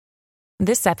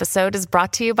This episode is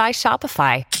brought to you by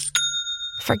Shopify.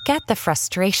 Forget the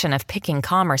frustration of picking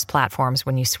commerce platforms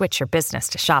when you switch your business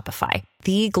to Shopify,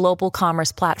 the global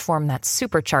commerce platform that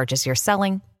supercharges your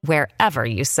selling wherever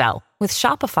you sell. With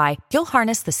Shopify, you'll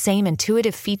harness the same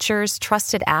intuitive features,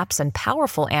 trusted apps, and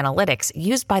powerful analytics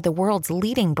used by the world's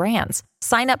leading brands.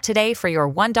 Sign up today for your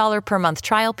 $1 per month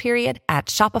trial period at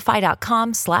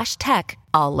shopify.com/tech,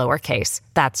 all lowercase.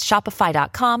 That's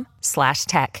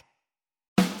shopify.com/tech.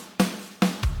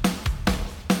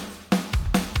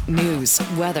 News,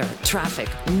 weather, traffic,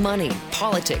 money,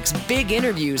 politics, big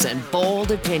interviews, and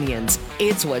bold opinions.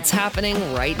 It's what's happening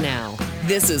right now.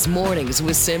 This is Mornings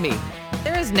with Simi.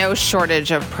 There is no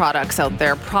shortage of products out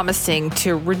there promising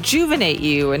to rejuvenate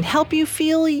you and help you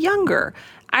feel younger.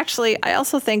 Actually, I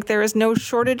also think there is no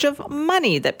shortage of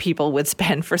money that people would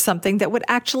spend for something that would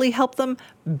actually help them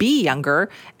be younger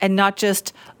and not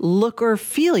just look or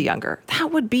feel younger.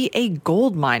 That would be a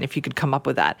gold mine if you could come up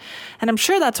with that. And I'm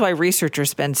sure that's why researchers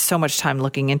spend so much time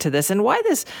looking into this and why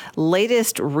this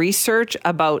latest research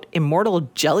about immortal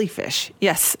jellyfish,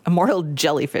 yes, immortal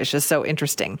jellyfish, is so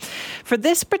interesting. For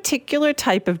this particular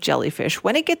type of jellyfish,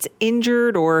 when it gets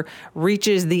injured or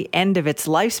reaches the end of its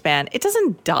lifespan, it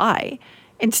doesn't die.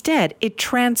 Instead, it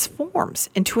transforms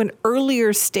into an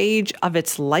earlier stage of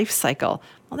its life cycle.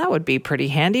 Well, that would be pretty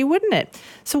handy, wouldn't it?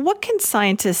 So what can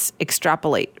scientists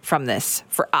extrapolate from this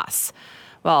for us?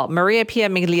 Well, Maria Pia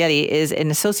Miglietti is an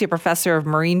associate professor of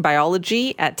marine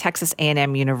biology at Texas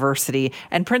A&M University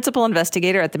and principal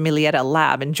investigator at the Miglietta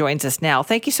Lab and joins us now.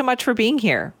 Thank you so much for being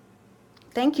here.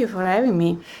 Thank you for having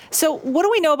me. So what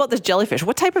do we know about this jellyfish?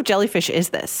 What type of jellyfish is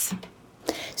this?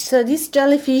 So this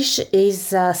jellyfish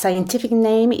scientific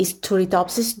name is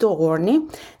Turritopsis doorni.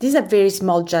 This is a very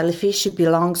small jellyfish. It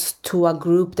belongs to a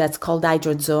group that's called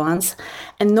hydrozoans.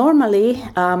 And normally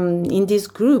in this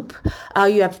group,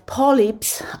 you have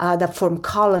polyps that form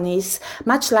colonies,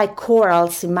 much like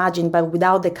corals, imagine, but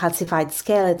without the calcified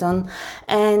skeleton.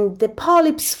 And the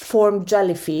polyps form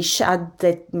jellyfish at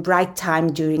the right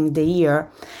time during the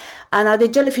year. And the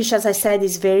jellyfish, as I said,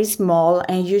 is very small,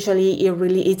 and usually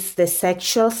it's the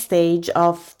sexual stage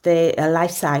of the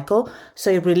life cycle. So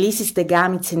it releases the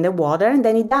gametes in the water, and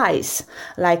then it dies,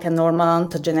 like a normal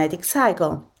ontogenetic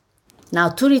cycle. Now,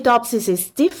 Turritopsis is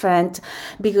different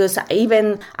because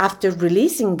even after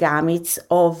releasing gametes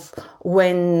of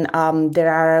when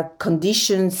there are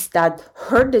conditions that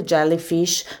hurt the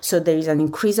jellyfish, so there is an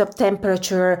increase of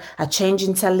temperature, a change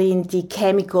in salinity,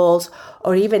 chemicals,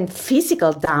 or even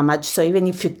physical damage. So even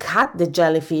if you cut the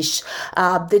jellyfish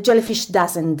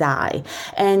doesn't die.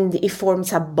 And it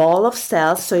forms a ball of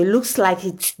cells, so it looks like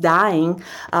it's dying.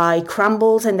 It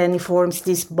crumbles and then it forms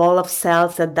this ball of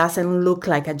cells that doesn't look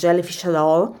like a jellyfish at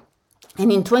all. And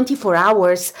in 24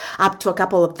 hours, up to a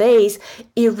couple of days,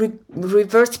 it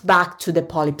reverts back to the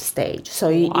polyp stage. So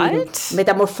it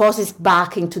metamorphoses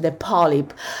back into the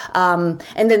polyp. And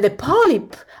then the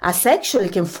polyp asexually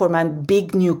can form a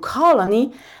big new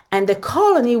colony, and the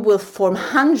colony will form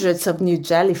hundreds of new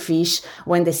jellyfish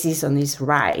when the season is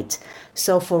right.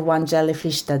 So for one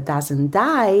jellyfish that doesn't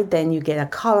die, then you get a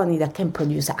colony that can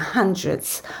produce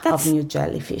hundreds of new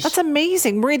jellyfish. That's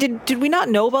amazing. Maria, did we not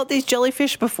know about these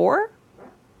jellyfish before?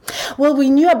 Well,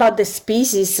 we knew about the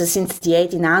species since the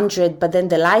 1800s, but then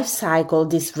the life cycle,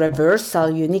 this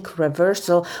unique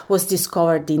reversal, was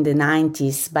discovered in the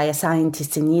 90s by a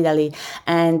scientist in Italy.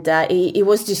 And it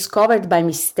was discovered by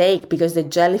mistake because the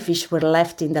jellyfish were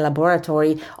left in the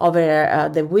laboratory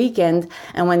over the weekend.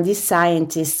 And when these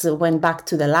scientists went back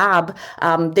to the lab,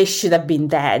 they should have been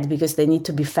dead because they need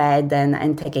to be fed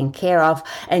and taken care of.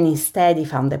 And instead, he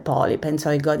found the polyp. And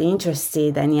so he got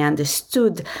interested and he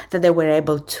understood that they were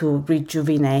able to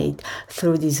rejuvenate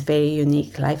through this very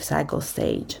unique life cycle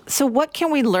stage. So what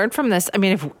can we learn from this? I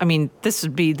mean, this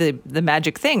would be the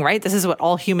magic thing, right? This is what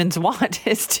all humans want,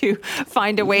 is to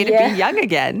find a way to be young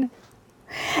again.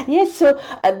 Yes, so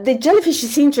the jellyfish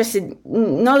is interesting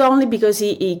not only because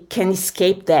he can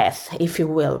escape death, if you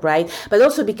will, right? But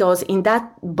also because in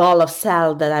that ball of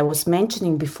cell that I was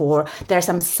mentioning before, there are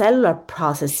some cellular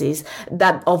processes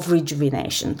of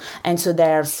rejuvenation. And so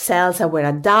there are cells that were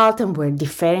adult and were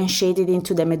differentiated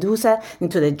into the medusa,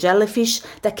 into the jellyfish,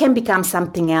 that can become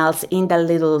something else in that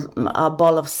little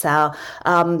ball of cell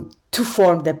to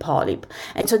form the polyp.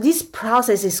 And so this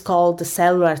process is called the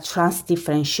cellular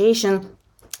transdifferentiation.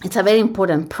 It's a very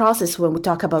important process when we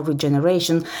talk about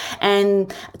regeneration.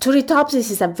 And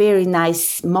Turritopsis is a very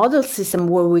nice model system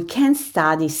where we can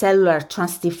study cellular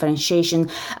transdifferentiation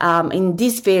in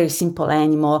this very simple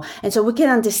animal. And so we can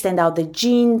understand how the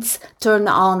genes turn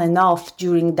on and off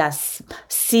during that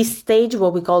cyst stage,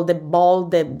 what we call the ball,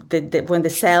 when the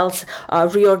cells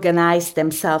reorganize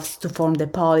themselves to form the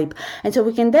polyp. And so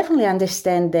we can definitely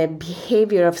understand the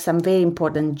behavior of some very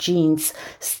important genes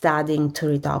studying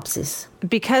Turritopsis.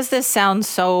 Because this sounds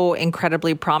so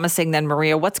incredibly promising, then,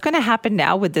 Maria, what's going to happen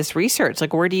now with this research?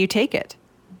 Like, where do you take it?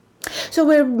 So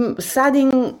we're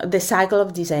studying the cycle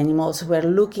of these animals. We're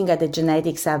looking at the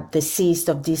genetics of the cyst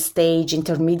of this stage,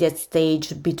 intermediate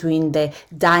stage between the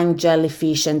dying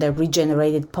jellyfish and the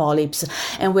regenerated polyps,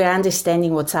 and we're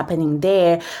understanding what's happening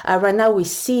there. Right now, we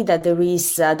see that there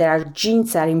are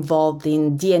genes that are involved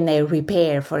in DNA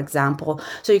repair, for example.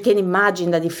 So you can imagine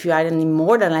that if you are an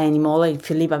immortal animal, if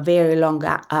you live a very long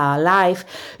life,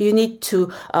 you need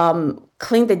to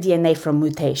clean the DNA from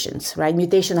mutations, right?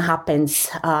 Mutation happens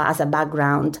as a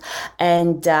background.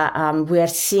 And we are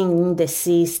seeing in the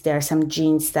cyst, there are some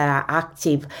genes that are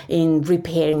active in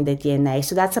repairing the DNA.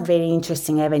 So that's a very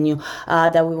interesting avenue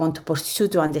that we want to pursue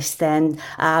to understand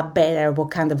better what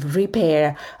kind of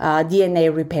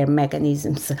DNA repair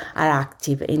mechanisms are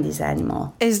active in this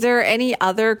animal. Is there any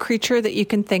other creature that you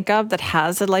can think of that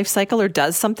has a life cycle or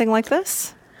does something like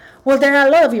this? Well, there are a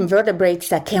lot of invertebrates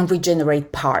that can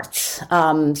regenerate parts.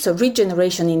 So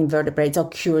regeneration in invertebrates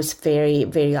occurs very,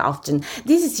 very often.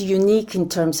 This is unique in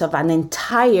terms of an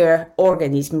entire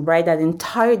organism, right? An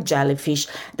entire jellyfish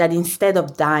that instead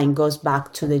of dying goes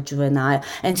back to the juvenile.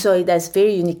 And so it has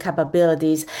very unique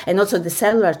capabilities. And also the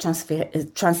cellular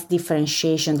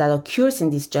transdifferentiation that occurs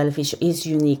in this jellyfish is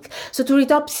unique. So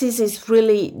Turritopsis is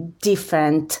really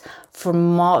different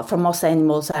from most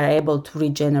animals that are able to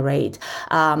regenerate.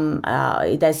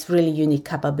 It has really unique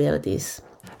capabilities.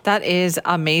 That is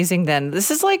amazing then.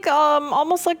 This is like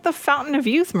almost like the fountain of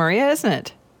youth, Maria, isn't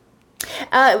it?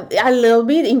 A little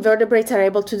bit. Invertebrates are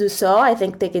able to do so. I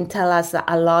think they can tell us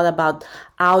a lot about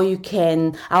how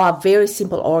a very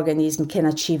simple organism can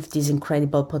achieve this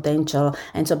incredible potential.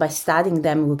 And so by studying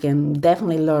them, we can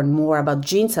definitely learn more about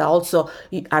genes that also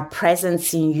are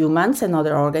present in humans and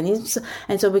other organisms.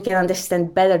 And so we can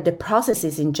understand better the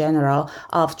processes in general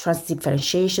of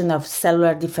transdifferentiation, of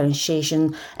cellular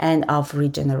differentiation, and of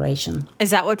regeneration. Is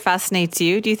that what fascinates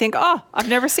you? Do you think, I've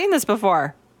never seen this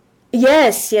before?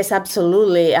 Yes,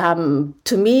 absolutely.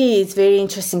 To me, it's very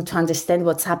interesting to understand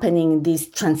what's happening in this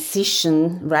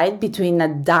transition, right, between a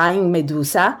dying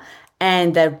medusa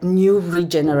and the new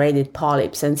regenerated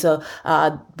polyps. And so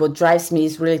what drives me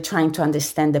is really trying to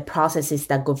understand the processes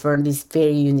that govern this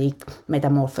very unique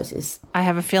metamorphosis. I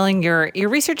have a feeling your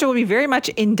research will be very much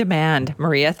in demand,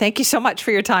 Maria. Thank you so much for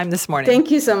your time this morning.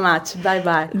 Thank you so much.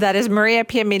 Bye-bye. That is Maria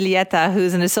Piamiglietta,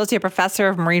 who's an associate professor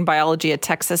of marine biology at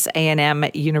Texas A&M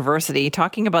University,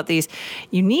 talking about these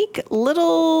unique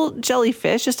little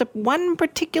jellyfish, just one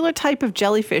particular type of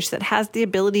jellyfish that has the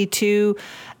ability to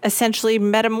essentially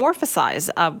metamorphosize.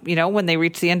 When they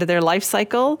reach the end of their life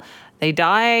cycle, they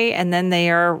die and then they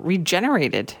are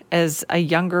regenerated as a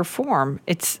younger form.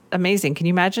 It's amazing. Can you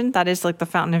imagine? That is like the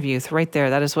fountain of youth right there.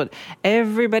 That is what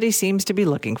everybody seems to be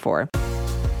looking for.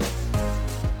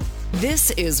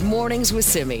 This is Mornings with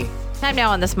Simi. Time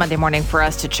now on this Monday morning for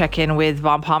us to check in with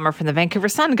Vaughn Palmer from the Vancouver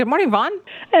Sun. Good morning, Vaughn.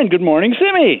 And good morning,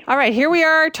 Simi. All right, here we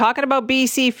are talking about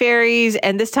BC ferries,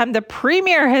 and this time the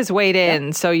Premier has weighed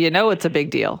in, so it's a big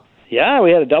deal. Yeah,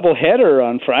 we had a double header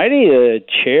on Friday. The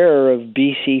chair of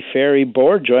BC Ferry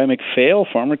Board, Joy McPhail,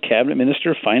 former cabinet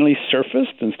minister, finally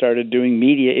surfaced and started doing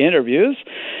media interviews.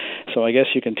 So I guess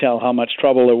you can tell how much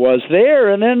trouble there was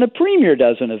there. And then the Premier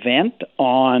does an event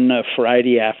on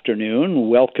Friday afternoon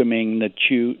welcoming the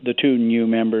two new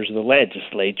members of the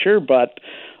legislature. But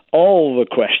all the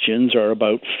questions are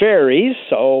about ferries.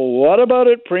 So what about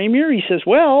it, Premier? He says,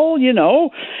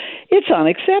 it's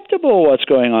unacceptable what's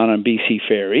going on BC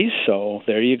ferries. So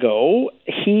there you go.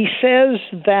 He says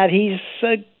that he's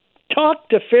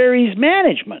talked to ferries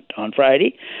management on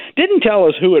Friday. Didn't tell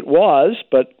us who it was,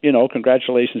 but,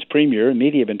 congratulations, Premier. The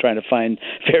media have been trying to find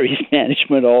ferries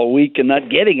management all week and not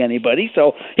getting anybody.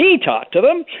 So he talked to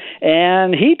them,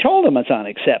 and he told them it's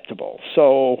unacceptable.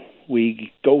 So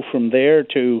we go from there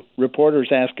to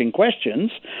reporters asking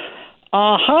questions.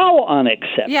 How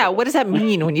unacceptable? Yeah, what does that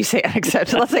mean when you say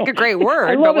unacceptable? That's like a great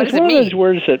word, but what does it mean? It's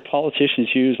one of those words that politicians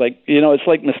use, it's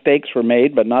like mistakes were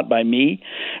made, but not by me,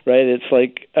 right? It's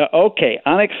like,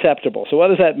 unacceptable. So what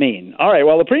does that mean? All right,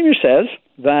 well, the Premier says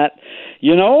that,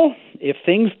 if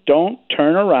things don't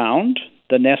turn around,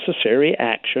 the necessary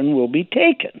action will be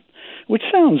taken. which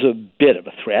sounds a bit of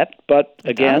a threat. But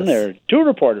again, there two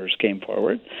reporters came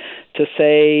forward to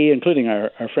say, including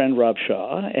our friend Rob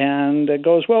Shaw, and it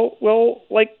goes, well,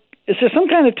 like, is there some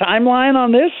kind of timeline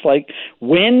on this? Like,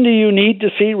 when do you need to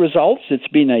see results? It's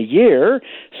been a year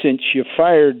since you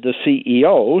fired the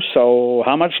CEO, so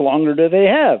how much longer do they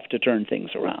have to turn things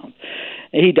around?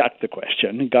 And he ducked the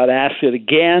question, got asked it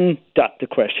again, ducked the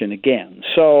question again.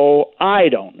 So I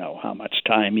don't know how much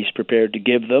time he's prepared to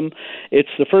give them. It's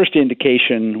the first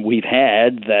indication we've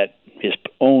had that his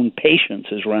own patience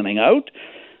is running out.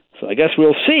 So I guess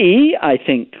we'll see. I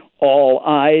think all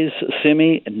eyes,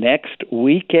 Simi, next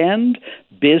weekend,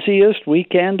 busiest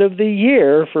weekend of the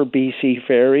year for BC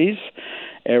Ferries.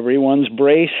 Everyone's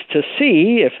braced to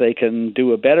see if they can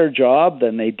do a better job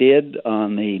than they did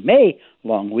on the May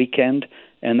long weekend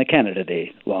and the Canada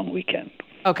Day long weekend.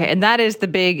 Okay, and that is the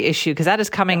big issue because that is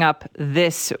coming up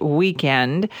this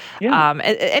weekend. Yeah.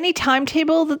 Any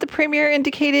timetable that the Premier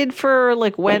indicated for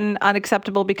like when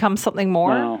unacceptable becomes something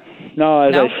more? No,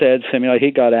 as I said, Samuel,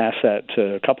 he got asked that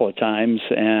a couple of times,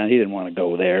 and he didn't want to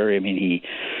go there. I mean,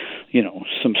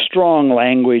 some strong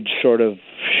language sort of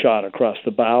shot across the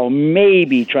bow,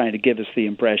 maybe trying to give us the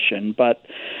impression, but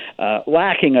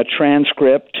lacking a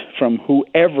transcript from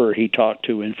whoever he talked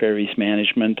to in Ferries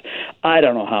Management. I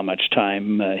don't know how much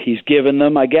time he's given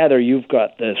them. I gather you've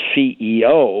got the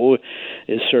CEO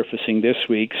is surfacing this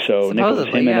week, so Nicholas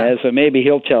Jimenez, maybe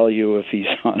he'll tell you if he's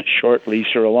on a short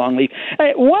leash or a long leash.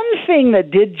 One thing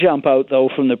that did jump out, though,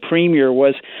 from the Premier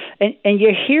was, and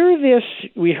you hear this,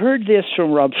 we heard this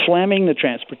from Rob Fleming, the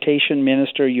Transportation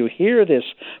Minister, you hear this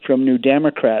from New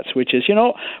Democrats, which is,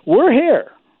 we're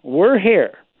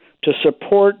here to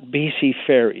support BC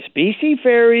Ferries. BC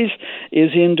Ferries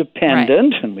is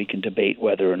independent, and we can debate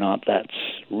whether or not that's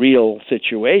real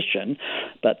situation,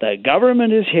 but the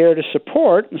government is here to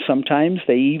support, and sometimes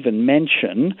they even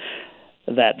mention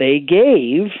that they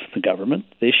gave, the government,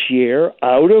 this year,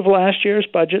 out of last year's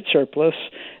budget surplus,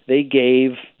 they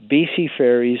gave BC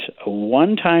Ferries a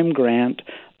one-time grant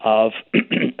of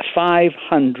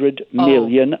 $500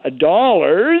 million.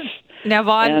 Now,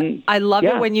 Vaughn, I love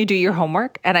it when you do your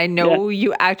homework, and I know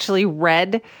you actually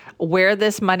read where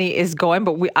this money is going,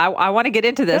 but I want to get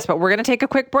into this, but we're going to take a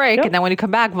quick break, and then when you come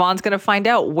back, Vaughn's going to find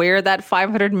out where that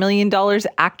 $500 million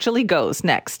actually goes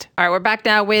next. All right, we're back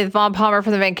now with Vaughn Palmer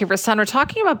from the Vancouver Sun. We're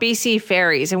talking about BC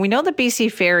Ferries, and we know that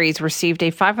BC Ferries received a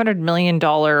 $500 million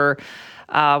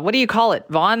what do you call it,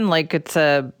 Vaughn? Like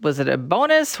was it a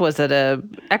bonus? Was it a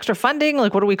extra funding?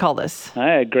 Like, what do we call this?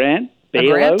 A grant. Bailout. A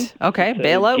grant? Okay,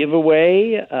 bailout.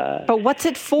 Giveaway. But what's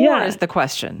it for is the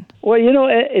question. Well,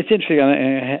 it's interesting.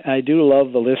 I do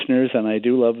love the listeners and I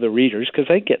do love the readers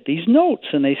because I get these notes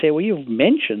and they say, well, you've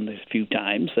mentioned a few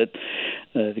times that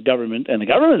the government, and the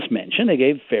government's mentioned, they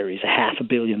gave ferries $500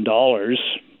 million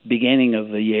beginning of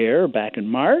the year, back in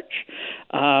March.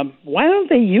 Why don't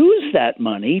they use that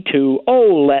money to,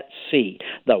 let's see,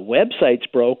 the website's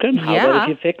broken. How about if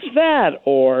you fix that?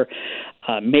 Or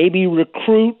maybe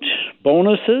recruit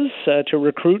bonuses to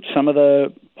recruit some of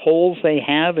the holes they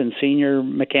have in senior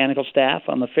mechanical staff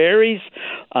on the ferries.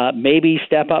 Maybe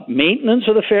step up maintenance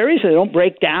of the ferries so they don't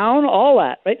break down, all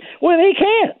that, right? Well, they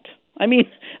can't. I mean,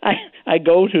 I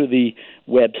go to the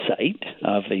website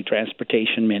of the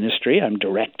Transportation Ministry. I'm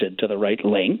directed to the right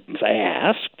link, as I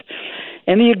asked.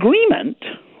 And the agreement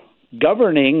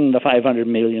governing the $500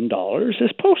 million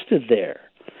is posted there.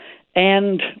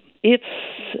 And it's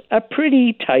a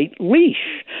pretty tight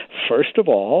leash. First of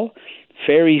all,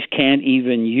 ferries can't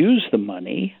even use the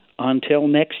money until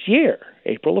next year,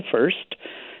 April the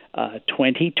 1st,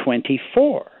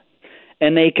 2024.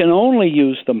 And they can only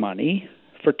use the money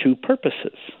for two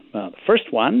purposes. The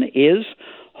first one is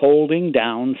holding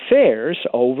down fares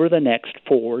over the next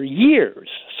 4 years.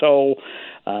 So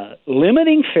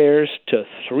limiting fares to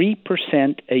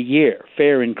 3% a year,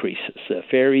 fare increases.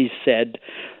 Ferries said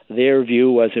their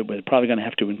view was it was probably going to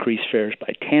have to increase fares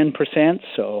by 10%,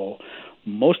 so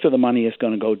most of the money is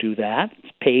going to go do that.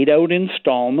 It's paid out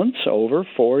installments over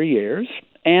 4 years,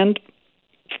 and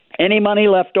any money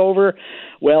left over,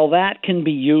 well, that can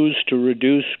be used to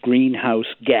reduce greenhouse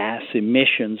gas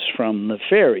emissions from the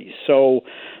ferries. So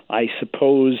I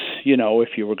suppose, if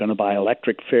you were going to buy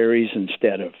electric ferries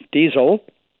instead of diesel,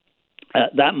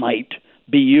 that might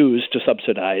be used to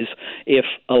subsidize if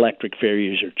electric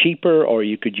ferries are cheaper, or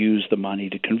you could use the money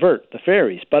to convert the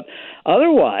ferries. But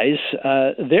otherwise,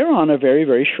 they're on a very,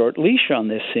 very short leash on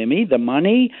this, Simi. The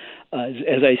money,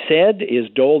 as I said, is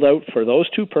doled out for those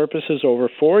two purposes over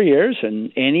 4 years,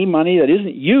 and any money that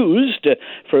isn't used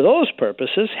for those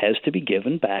purposes has to be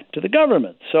given back to the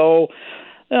government. So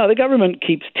Now, the government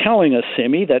keeps telling us,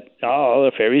 Simi, that,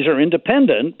 the ferries are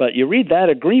independent, but you read that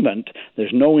agreement,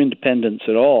 there's no independence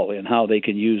at all in how they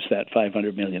can use that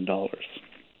 $500 million.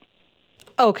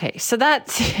 Okay, so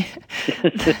that's...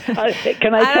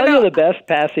 Can I tell you the best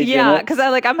passage in it? Because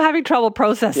I'm having trouble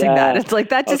processing that. It's like,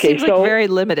 that just seems like very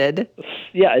limited.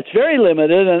 Yeah, it's very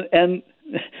limited, and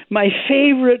my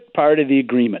favorite part of the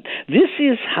agreement. This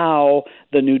is how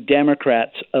the New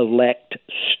Democrats elect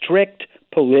strict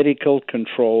political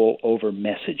control over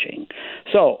messaging.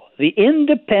 So, the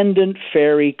Independent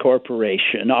Ferry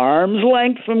Corporation, arm's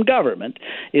length from government,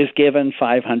 is given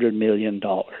 $500 million.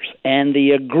 And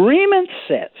the agreement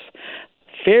says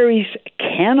ferries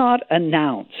cannot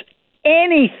announce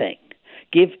anything,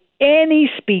 give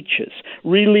any speeches,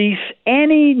 release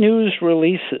any news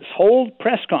releases, hold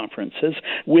press conferences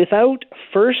without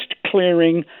first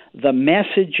clearing the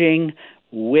messaging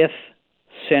with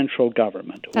central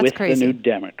government. That's with crazy. The New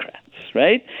Democrats,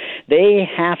 right? They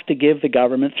have to give the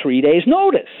government 3 days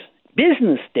notice,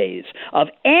 business days, of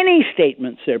any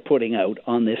statements they're putting out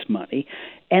on this money.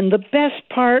 And the best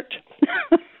part,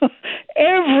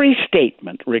 every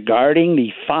statement regarding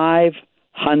the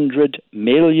 $500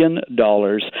 million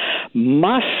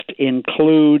must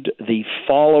include the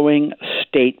following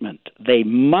statement. They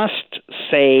must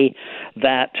say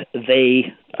that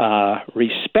they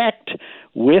respect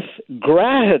with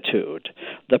gratitude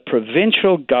the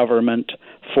provincial government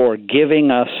for giving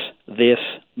us this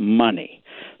money.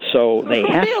 So they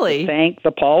have to thank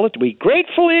we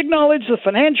gratefully acknowledge the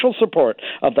financial support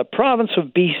of the province of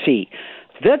BC.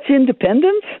 That's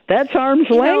independence? That's arm's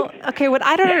length? Okay, what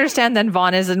I don't understand then,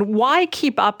 Vaughn, is and why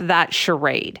keep up that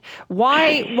charade?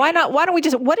 Why not? Why don't we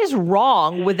just, what is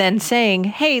wrong with then saying,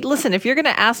 hey, listen, if you're going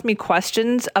to ask me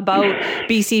questions about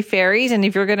BC ferries and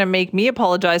if you're going to make me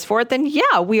apologize for it, then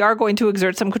yeah, we are going to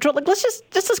exert some control. Like, let's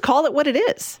just call it what it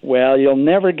is. Well, you'll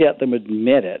never get them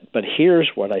admit it, but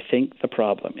here's what I think the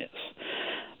problem is.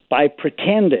 By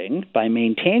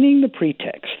maintaining the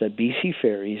pretext that BC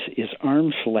ferries is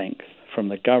arm's length from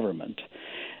the government,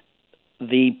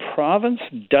 the province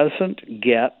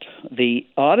the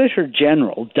Auditor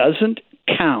General doesn't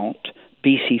count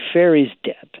BC Ferries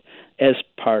debt as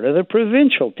part of the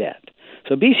provincial debt.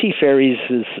 So BC Ferries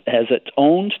has its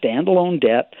own standalone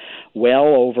debt, well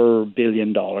over $1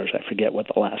 billion. I forget what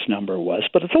the last number was,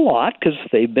 but it's a lot because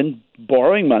they've been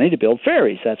borrowing money to build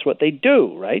ferries. That's what they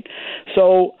do, right?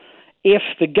 So if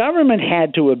the government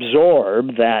had to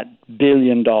absorb that $1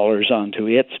 billion onto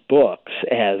its books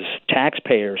as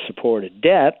taxpayer-supported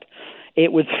debt,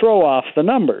 it would throw off the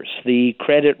numbers. The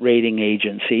credit rating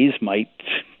agencies might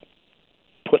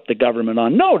put the government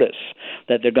on notice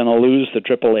that they're going to lose the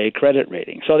AAA credit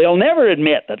rating. So they'll never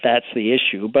admit that that's the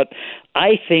issue, but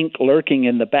I think lurking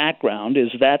in the background is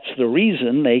that's the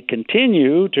reason they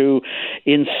continue to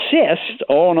insist,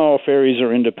 oh no, ferries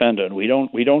are independent. We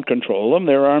don't control them.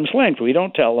 They're arm's length. We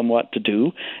don't tell them what to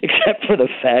do, except for the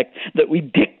fact that we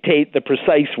dictate the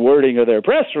precise wording of their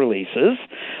press releases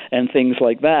and things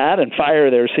like that and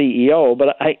fire their CEO.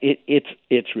 But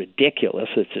it's ridiculous.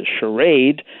 It's a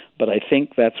charade. But I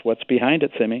think that's what's behind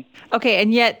it, Simi. Okay,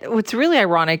 and yet what's really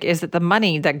ironic is that the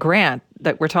money, that grant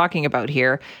that we're talking about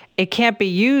here, it can't be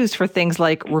used for things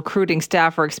like recruiting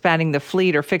staff or expanding the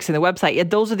fleet or fixing the website.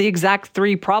 Yet those are the exact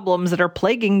three problems that are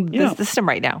plaguing the system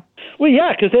right now. Well,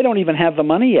 yeah, because they don't even have the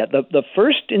money yet. The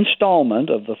first installment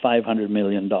of the $500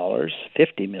 million,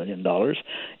 $50 million,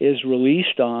 is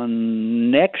released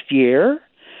on next year.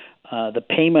 The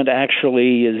payment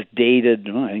actually is dated,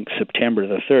 I think, September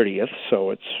the 30th,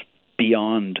 so it's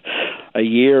beyond a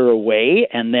year away.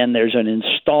 And then there's an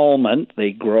installment.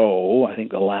 They grow. I think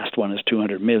the last one is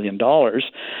 $200 million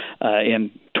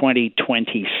in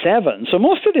 2027. So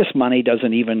most of this money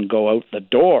doesn't even go out the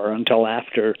door until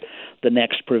after the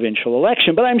next provincial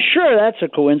election. But I'm sure that's a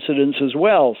coincidence as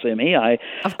well, Simi. I'm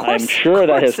sure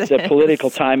that the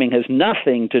political timing has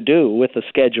nothing to do with the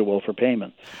schedule for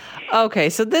payments. Okay,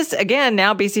 so this, again,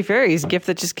 now BC Ferries, gift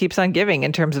that just keeps on giving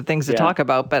in terms of things to talk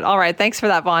about. But all right, thanks for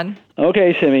that, Vaughn.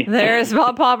 Okay, Simi. There's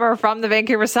Vaughn Palmer from the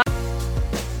Vancouver Sun.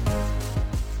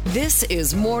 This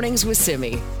is Mornings with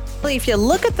Simi. If you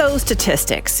look at those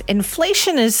statistics,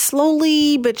 inflation is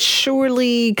slowly but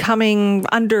surely coming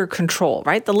under control,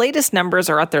 right? The latest numbers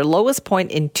are at their lowest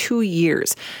point in 2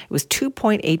 years. It was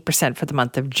 2.8% for the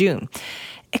month of June.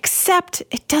 Except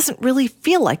it doesn't really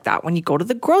feel like that when you go to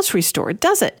the grocery store,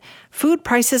 does it? Food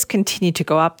prices continue to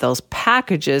go up. Those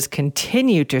packages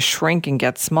continue to shrink and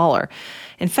get smaller.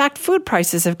 In fact, food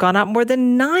prices have gone up more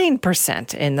than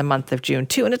 9% in the month of June,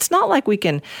 too. And it's not like we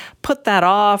can put that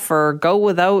off or go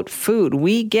without food.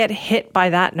 We get hit by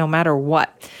that no matter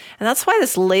what. And that's why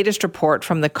this latest report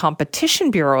from the Competition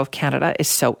Bureau of Canada is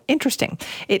so interesting.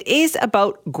 It is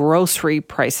about grocery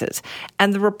prices.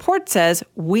 And the report says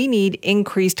we need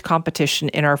increased competition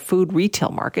in our food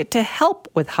retail market to help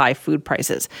with high food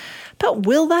prices. But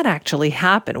will that actually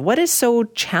happen? What is so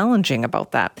challenging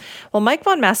about that? Well, Mike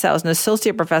von Massow is an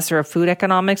associate professor of food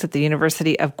economics at the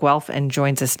University of Guelph and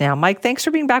joins us now. Mike, thanks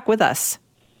for being back with us.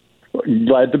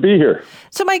 Glad to be here.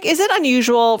 So, Mike, is it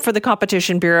unusual for the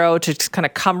Competition Bureau to just kind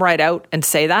of come right out and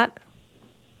say that?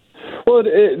 Well,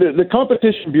 the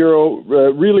Competition Bureau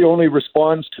really only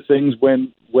responds to things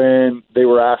when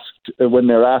they're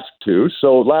asked to.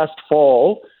 So last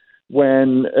fall,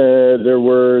 when there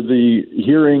were the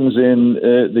hearings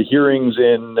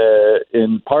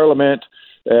in Parliament.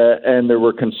 And there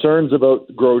were concerns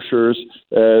about grocers.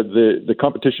 The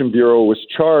Competition Bureau was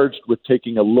charged with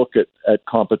taking a look at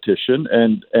competition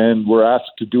and were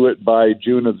asked to do it by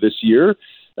June of this year,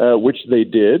 which they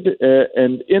did.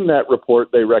 And in that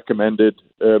report, they recommended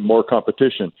more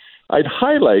competition. I'd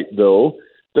highlight, though,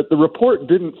 that the report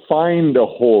didn't find a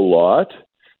whole lot.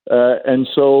 And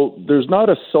so there's not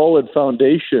a solid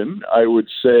foundation, I would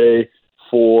say,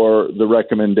 for the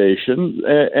recommendation.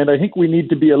 And I think we need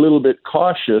to be a little bit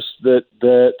cautious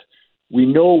that we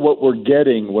know what we're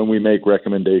getting when we make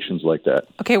recommendations like that.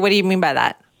 Okay, what do you mean by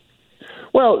that?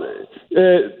 Well,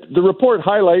 the report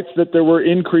highlights that there were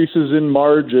increases in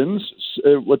margins,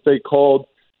 what they called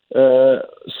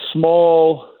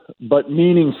small but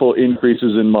meaningful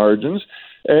increases in margins.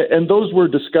 And those were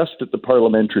discussed at the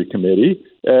parliamentary committee,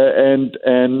 and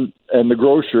the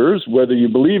grocers, whether you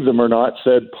believe them or not,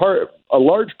 said a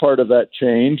large part of that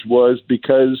change was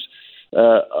because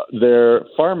their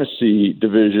pharmacy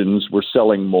divisions were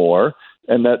selling more,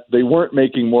 and that they weren't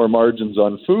making more margins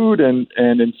on food. And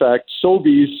in fact,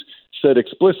 Sobeys said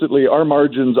explicitly, our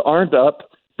margins aren't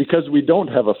up because we don't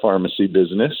have a pharmacy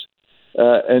business,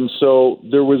 and so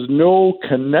there was no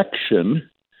connection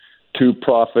to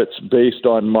profits based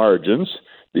on margins.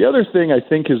 The other thing I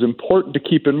think is important to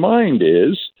keep in mind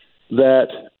is that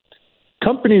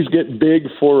companies get big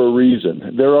for a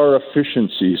reason. There are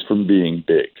efficiencies from being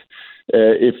big.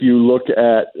 If you look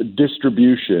at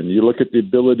distribution, you look at the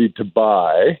ability to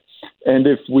buy, and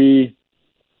if we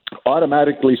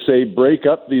automatically say break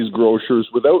up these grocers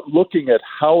without looking at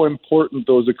how important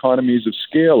those economies of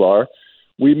scale are,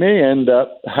 we may end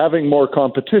up having more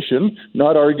competition,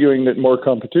 not arguing that more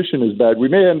competition is bad. We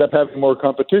may end up having more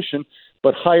competition,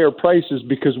 but higher prices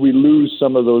because we lose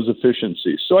some of those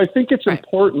efficiencies. So I think it's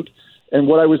important. And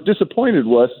what I was disappointed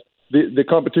was the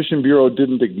Competition Bureau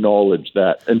didn't acknowledge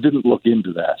that and didn't look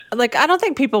into that. Like, I don't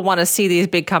think people want to see these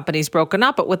big companies broken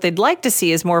up, but what they'd like to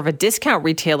see is more of a discount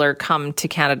retailer come to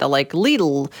Canada, like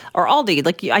Lidl or Aldi.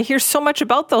 Like, I hear so much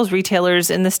about those retailers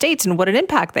in the States and what an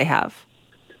impact they have.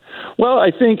 Well,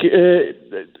 I think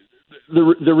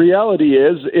the reality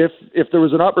is if there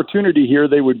was an opportunity here,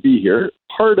 they would be here.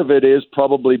 Part of it is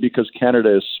probably because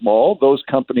Canada is small. Those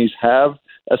companies have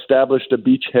established a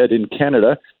beachhead in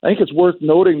Canada. I think it's worth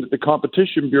noting that the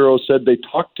Competition Bureau said they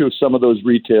talked to some of those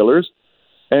retailers,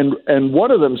 and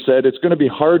one of them said it's going to be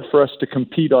hard for us to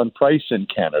compete on price in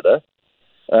Canada.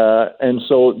 And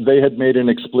so they had made an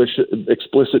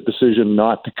explicit decision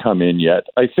not to come in yet.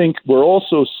 I think we're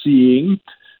also seeing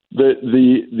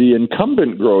the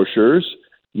incumbent grocers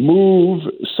move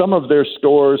some of their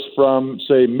stores from,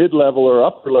 say, mid-level or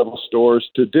upper-level stores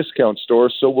to discount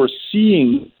stores. So we're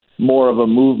seeing more of a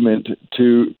movement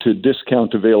to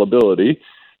discount availability.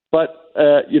 But,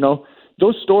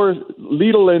 those stores,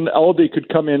 Lidl and Aldi could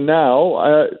come in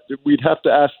now. We'd have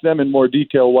to ask them in more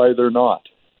detail why they're not.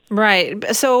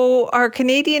 Right. So are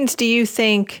Canadians, do you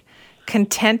think,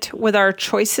 content with our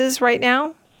choices right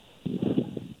now?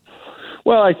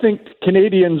 Well, I think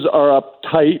Canadians are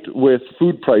uptight with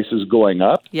food prices going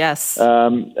up. Yes.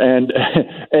 And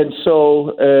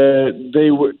so they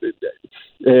would.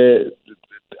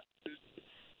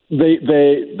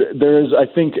 There is, I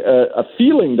think, a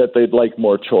feeling that they'd like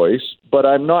more choice, but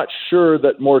I'm not sure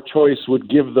that more choice would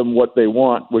give them what they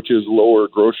want, which is lower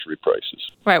grocery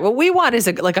prices. Right. What we want is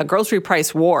a grocery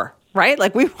price war, right?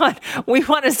 Like we want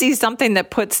to see something that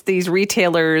puts these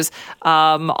retailers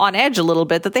on edge a little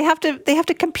bit, that they have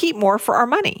to compete more for our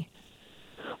money.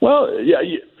 Well,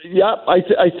 yeah.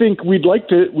 I think we'd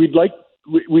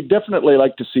definitely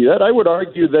like to see that. I would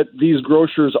argue that these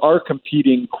grocers are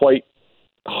competing quite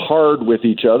hard with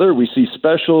each other. We see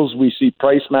specials, we see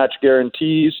price match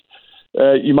guarantees.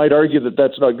 You might argue that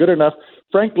that's not good enough,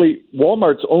 frankly,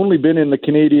 Walmart's only been in the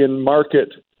Canadian market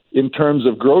in terms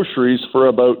of groceries for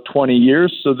about 20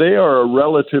 years, so they are a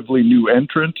relatively new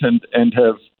entrant and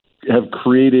have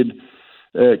created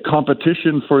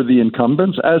competition for the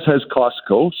incumbents, as has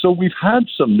Costco. So we've had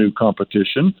some new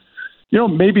competition.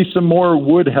 Maybe some more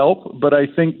would help, but I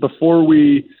think before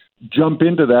we jump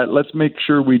into that, let's make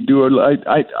sure we do it.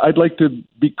 I'd like to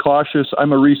be cautious.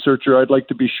 I'm a researcher. I'd like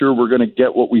to be sure we're going to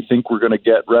get what we think we're going to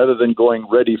get rather than going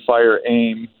ready, fire,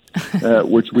 aim,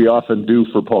 which we often do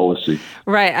for policy.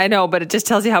 Right, I know, but it just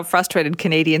tells you how frustrated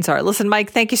Canadians are. Listen,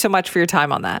 Mike, thank you so much for your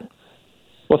time on that.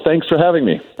 Well, thanks for having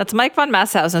me. That's Mike von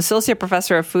Masshaus, an associate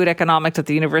professor of food economics at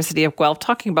the University of Guelph,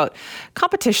 talking about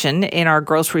competition in our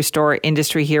grocery store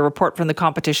industry here. Report from the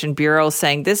Competition Bureau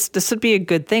saying this would be a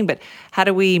good thing, but how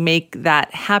do we make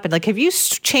that happen? Like, have you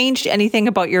changed anything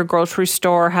about your grocery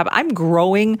store? I'm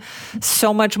growing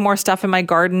so much more stuff in my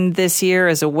garden this year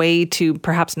as a way to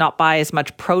perhaps not buy as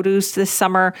much produce this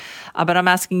summer. But I'm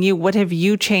asking you, what have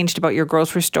you changed about your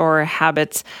grocery store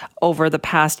habits over the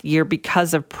past year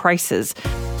because of prices?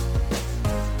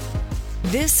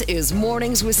 This is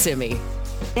Mornings with Simi.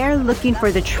 They're looking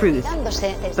for the truth,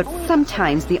 but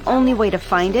sometimes the only way to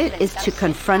find it is to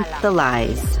confront the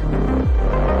lies.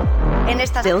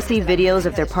 They'll see videos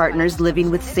of their partners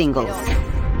living with singles.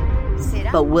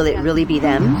 But will it really be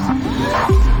them?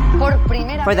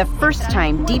 For the first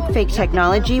time, deepfake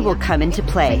technology will come into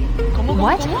play.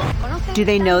 What? Do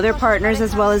they know their partners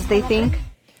as well as they think?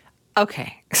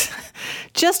 Okay.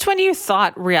 Just when you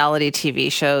thought reality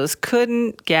TV shows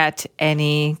couldn't get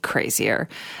any crazier,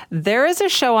 there is a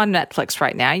show on Netflix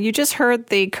right now. You just heard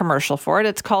the commercial for it.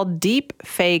 It's called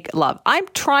Deepfake Love. I'm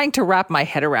trying to wrap my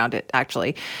head around it,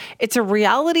 actually. It's a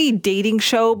reality dating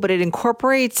show, but it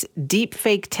incorporates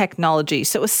deepfake technology.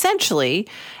 So essentially,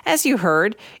 as you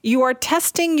heard, you are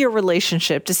testing your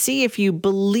relationship to see if you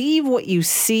believe what you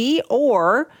see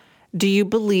or do you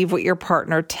believe what your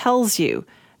partner tells you.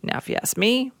 Now, if you ask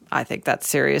me, I think that's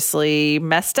seriously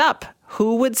messed up.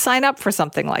 Who would sign up for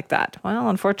something like that? Well,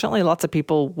 unfortunately, lots of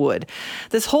people would.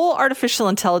 This whole artificial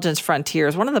intelligence frontier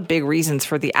is one of the big reasons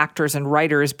for the actors and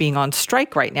writers being on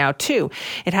strike right now, too.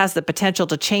 It has the potential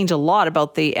to change a lot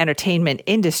about the entertainment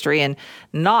industry and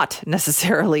not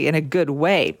necessarily in a good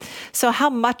way. So how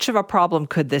much of a problem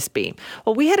could this be?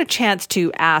 Well, we had a chance to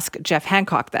ask Jeff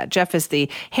Hancock that. Jeff is the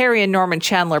Harry and Norman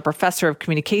Chandler Professor of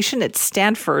Communication at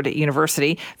Stanford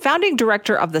University, founding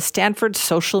director of the Stanford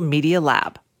Social Media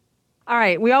Lab. All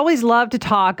right. We always love to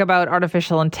talk about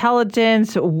artificial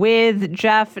intelligence with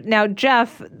Jeff. Now,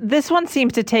 Jeff, this one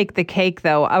seems to take the cake,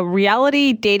 though. A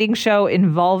reality dating show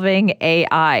involving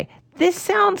AI. This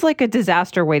sounds like a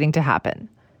disaster waiting to happen.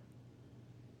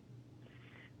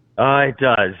 It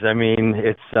does. I mean,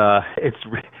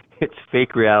 it's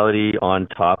fake reality on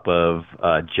top of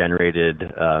generated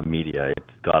media.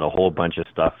 It's got a whole bunch of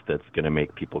stuff that's going to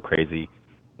make people crazy.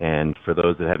 And for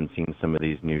those that haven't seen some of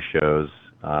these new shows,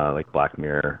 like Black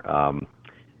Mirror,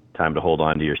 time to hold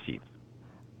on to your seats.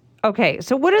 Okay,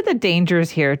 so what are the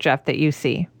dangers here, Jeff, that you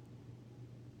see?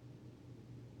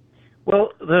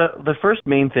 Well, the first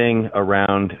main thing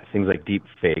around things like deep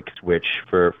fakes, which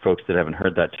for folks that haven't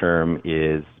heard that term,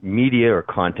 is media or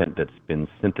content that's been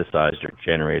synthesized or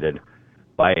generated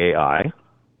by AI.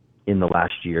 In the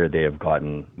last year, they have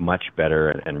gotten much better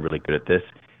and really good at this.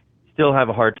 Still have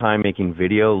a hard time making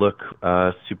video look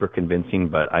super convincing,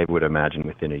 but I would imagine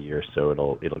within a year or so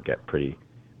it'll get pretty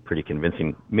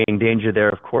convincing. Main danger there,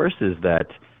 of course, is that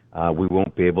we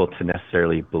won't be able to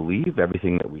necessarily believe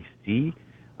everything that we see.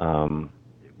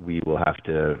 We will have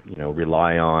to,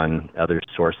 rely on other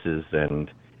sources and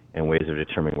ways of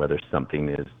determining whether something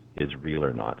is real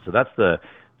or not. So that's the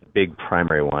big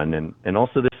primary one, and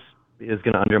also this is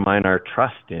going to undermine our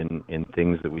trust in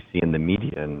things that we see in the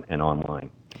media and online.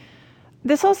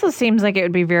 This also seems like it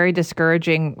would be very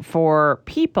discouraging for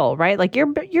people, right? Like you're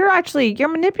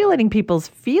manipulating people's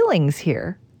feelings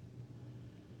here.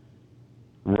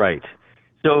 Right.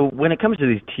 So when it comes to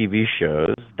these TV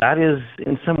shows, that is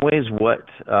in some ways what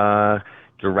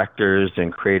directors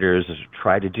and creators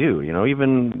try to do.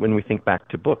 Even when we think back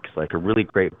to books, like a really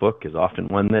great book is often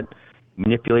one that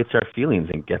manipulates our feelings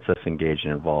and gets us engaged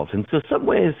and involved. And so in some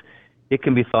ways, it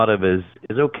can be thought of as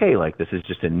okay, like this is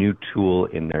just a new tool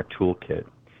in their toolkit.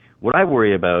 What I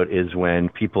worry about is when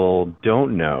people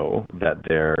don't know that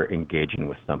they're engaging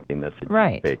with something that's a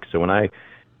deepfake. So when I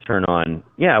turn on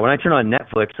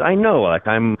Netflix, I know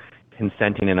I'm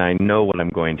consenting and I know what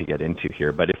I'm going to get into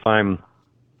here. But if I'm,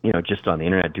 just on the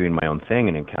internet doing my own thing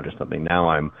and encounter something, now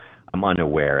I'm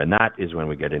unaware, and that is when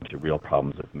we get into real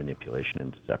problems of manipulation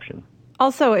and deception.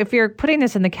 Also, if you're putting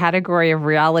this in the category of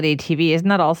reality TV, isn't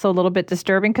that also a little bit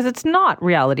disturbing? Because it's not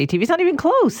reality TV. It's not even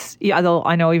close. Yeah, although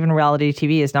I know even reality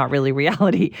TV is not really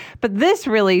reality. But this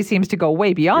really seems to go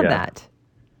way beyond that.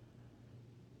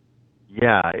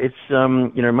 Yeah, it's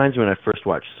it reminds me when I first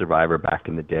watched Survivor back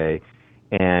in the day,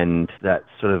 and that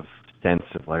sort of sense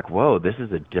of like, whoa, this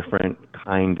is a different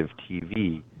kind of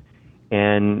TV.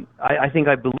 And I think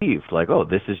I believed, like, oh,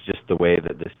 this is just the way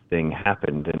that this thing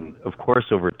happened. And, of course,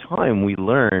 over time, we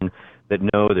learn that,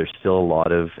 no, there's still a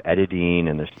lot of editing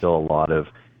and there's still a lot of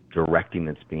directing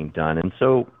that's being done. And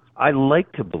so I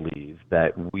like to believe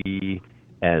that we,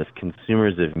 as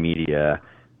consumers of media,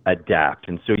 adapt.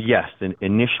 And so, yes,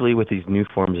 initially with these new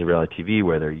forms of reality TV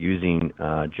where they're using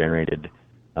generated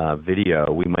video,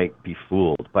 we might be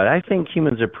fooled. But I think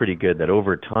humans are pretty good that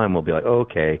over time we'll be like, oh,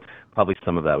 okay, probably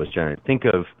some of that was generated. Think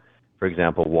of, for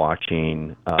example,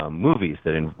 watching movies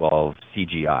that involve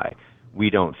CGI. We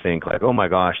don't think like, oh my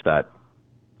gosh, that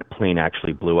plane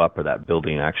actually blew up or that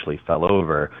building actually fell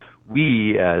over.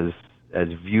 We, as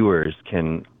viewers,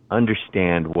 can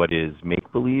understand what is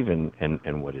make-believe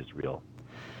and what is real.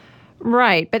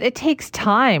 Right, but it takes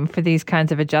time for these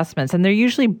kinds of adjustments, and they're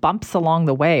usually bumps along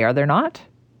the way, are there not?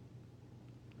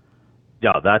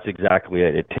 Yeah, that's exactly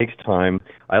it. It takes time.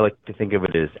 I like to think of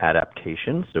it as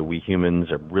adaptation. So we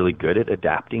humans are really good at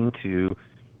adapting to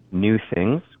new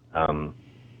things,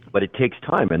 but it takes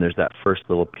time. And there's that first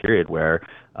little period where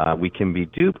we can be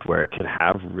duped, where it could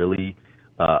have really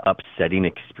upsetting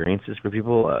experiences for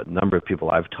people. A number of people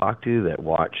I've talked to that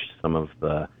watch some of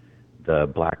the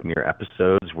Black Mirror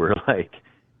episodes were like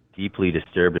deeply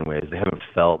disturbed in ways they haven't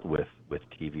felt with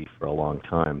TV for a long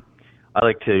time. I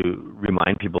like to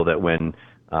remind people that when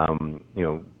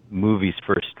movies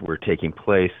first were taking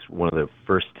place, one of the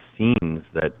first scenes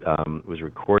that was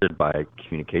recorded by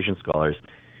communication scholars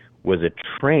was a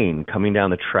train coming down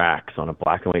the tracks on a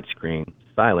black and white screen,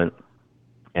 silent,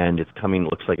 and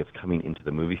looks like it's coming into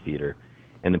the movie theater.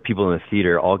 And the people in the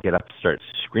theater all get up and start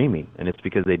screaming, and it's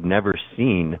because they'd never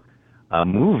seen a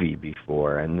movie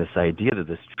before, and this idea that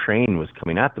this train was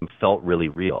coming at them felt really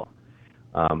real.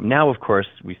 Now, of course,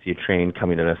 we see a train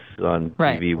coming at us on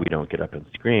TV. We don't get up and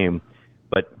scream.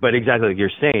 But exactly like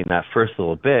you're saying, that first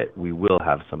little bit, we will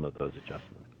have some of those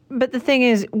adjustments. But the thing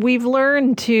is, we've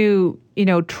learned to,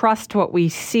 trust what we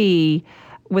see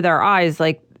with our eyes.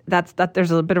 Like that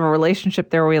there's a bit of a relationship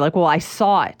there where we're like, well, I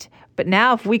saw it. But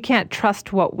now if we can't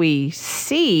trust what we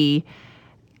see,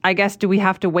 I guess, do we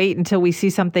have to wait until we see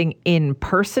something in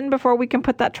person before we can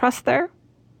put that trust there?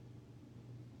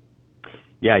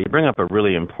 Yeah, you bring up a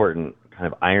really important kind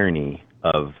of irony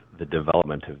of the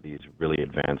development of these really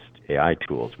advanced AI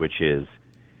tools, which is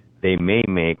they may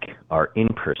make our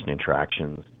in-person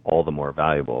interactions all the more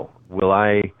valuable. Will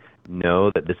I know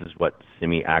that this is what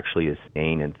Simi actually is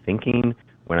saying and thinking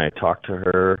when I talk to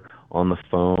her on the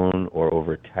phone or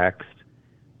over text?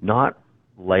 Not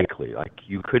likely. Like,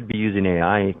 you could be using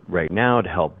AI right now to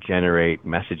help generate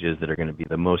messages that are going to be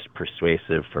the most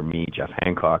persuasive for me, Jeff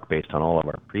Hancock, based on all of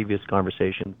our previous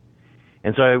conversations.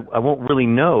 And so I won't really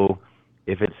know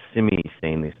if it's Simi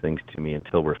saying these things to me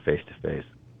until we're face to face.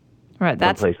 Right.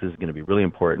 One place this is going to be really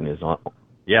important is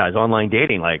online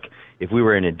dating. Like, if we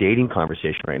were in a dating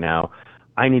conversation right now,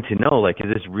 I need to know, like,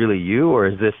 is this really you, or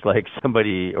is this like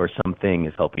somebody or something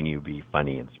is helping you be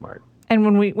funny and smart? And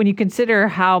when you consider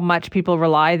how much people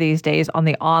rely these days on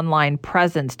the online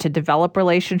presence to develop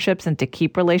relationships and to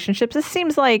keep relationships, it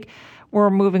seems like we're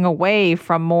moving away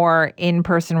from more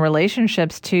in-person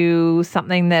relationships to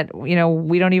something that, we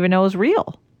don't even know is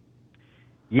real.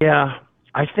 Yeah,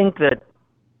 I think that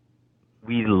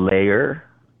we layer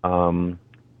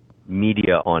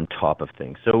media on top of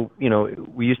things. So,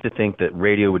 we used to think that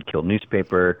radio would kill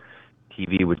newspaper,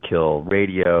 TV would kill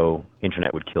radio,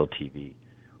 internet would kill TV.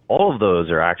 All of those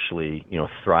are actually,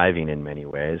 thriving in many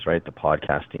ways, right? The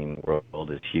podcasting world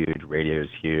is huge, radio is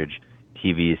huge,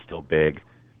 TV is still big.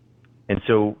 And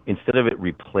so instead of it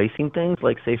replacing things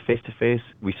like, say, face-to-face,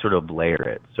 we sort of layer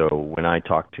it. So when I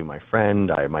talk to my friend,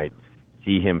 I might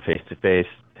see him face-to-face,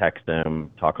 text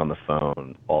him, talk on the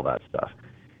phone, all that stuff.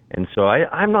 And so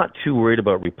I'm not too worried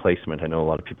about replacement. I know a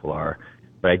lot of people are.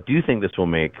 But I do think this will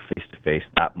make face-to-face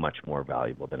that much more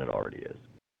valuable than it already is.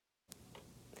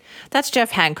 That's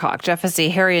Jeff Hancock. Jeff is the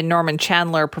Harry and Norman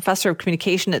Chandler Professor of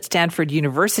Communication at Stanford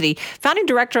University, founding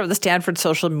director of the Stanford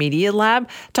Social Media Lab,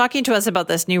 talking to us about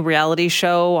this new reality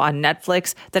show on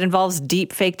Netflix that involves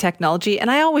deepfake technology. And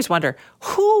I always wonder,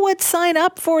 Who would sign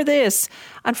up for this?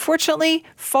 Unfortunately,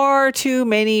 far too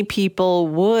many people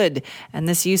would. And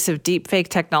this use of deepfake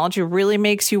technology really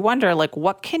makes you wonder, like,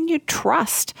 what can you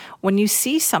trust when you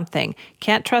see something?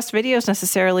 Can't trust videos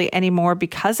necessarily anymore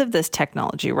because of this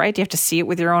technology, right? You have to see it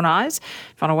with your own eyes.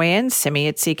 If you want to weigh in, Simi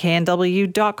at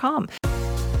cknw.com.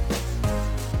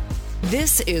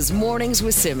 This is Mornings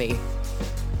with Simi.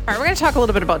 All right, we're going to talk a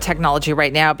little bit about technology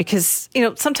right now because,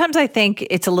 sometimes I think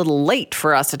it's a little late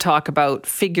for us to talk about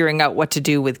figuring out what to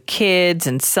do with kids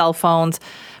and cell phones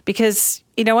because,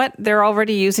 you know what? They're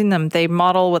already using them. They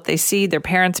model what they see, their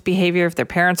parents' behavior. If their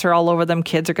parents are all over them,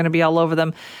 kids are going to be all over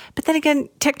them. But then again,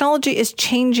 technology is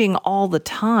changing all the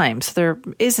time. So there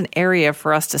is an area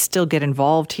for us to still get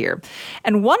involved here.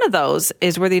 And one of those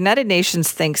is where the United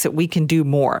Nations thinks that we can do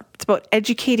more. It's about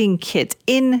educating kids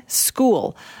in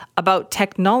school about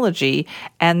technology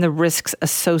and the risks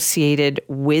associated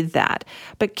with that.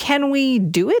 But can we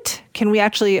do it? Can we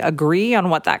actually agree on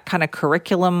what that kind of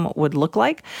curriculum would look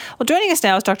like? Well, joining us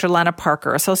now is Dr. Lana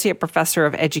Parker, Associate Professor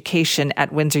of Education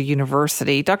at Windsor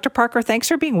University. Dr. Parker, thanks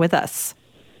for being with us.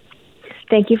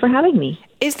 Thank you for having me.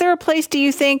 Is there a place, do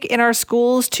you think, in our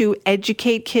schools to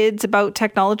educate kids about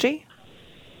technology?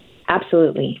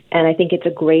 Absolutely. And I think it's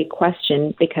a great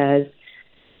question because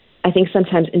I think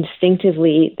sometimes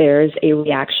instinctively there's a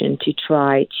reaction to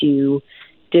try to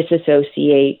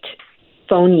disassociate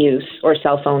phone use or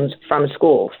cell phones from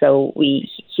school. So we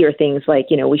hear things like,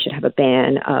 we should have a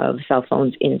ban of cell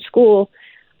phones in school.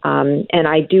 And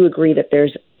I do agree that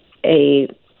there's a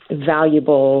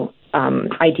valuable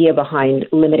idea behind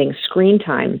limiting screen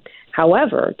time.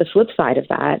 However, the flip side of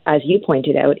that, as you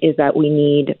pointed out, is that we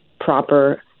need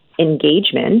proper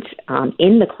engagement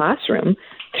in the classroom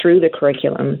through the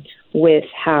curriculum with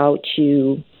how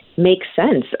to make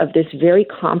sense of this very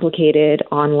complicated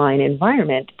online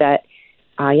environment that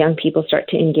young people start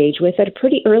to engage with at a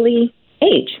pretty early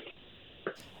age.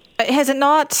 Is it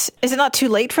not too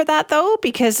late for that, though?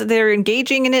 Because they're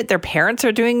engaging in it. Their parents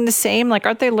are doing the same. Like,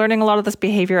 aren't they learning a lot of this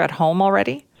behavior at home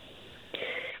already?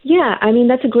 Yeah,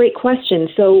 that's a great question.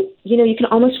 So, you can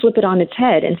almost flip it on its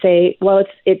head and say, well,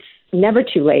 it's never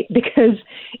too late because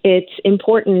it's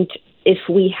important if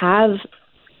we have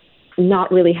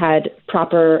not really had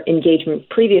proper engagement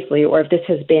previously, or if this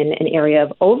has been an area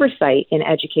of oversight in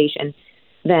education,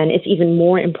 then it's even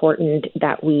more important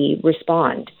that we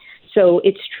respond. So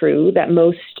it's true that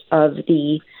most of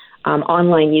the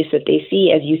online use that they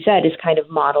see, as you said, is kind of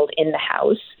modeled in the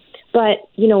house. But,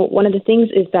 one of the things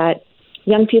is that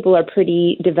young people are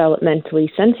pretty developmentally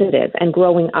sensitive, and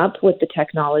growing up with the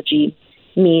technology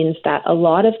means that a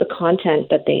lot of the content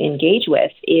that they engage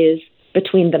with is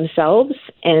between themselves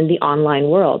and the online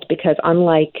world, because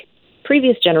unlike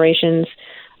previous generations,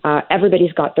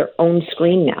 everybody's got their own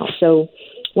screen now. So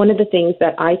one of the things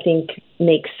that I think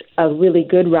makes a really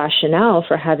good rationale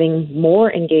for having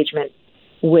more engagement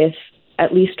with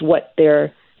at least what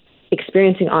they're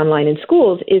experiencing online in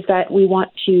schools is that we want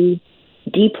to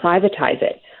deprivatize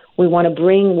it. We want to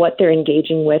bring what they're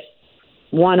engaging with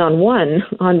one-on-one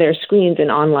on their screens in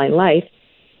online life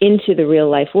into the real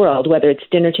life world, whether it's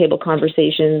dinner table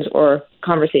conversations or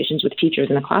conversations with teachers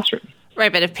in the classroom.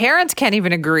 Right, but if parents can't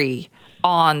even agree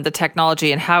on the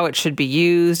technology and how it should be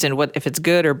used and what if it's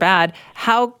good or bad,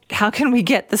 how can we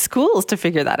get the schools to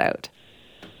figure that out?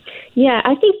 Yeah,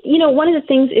 I think, one of the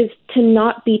things is to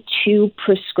not be too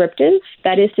prescriptive.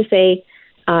 That is to say,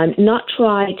 not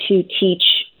try to teach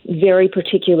very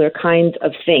particular kinds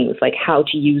of things, like how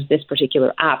to use this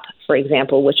particular app, for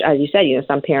example, which, as you said,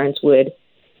 some parents would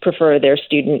prefer their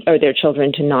student or their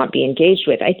children to not be engaged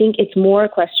with. I think it's more a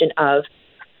question of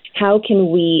how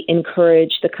can we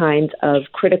encourage the kinds of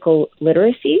critical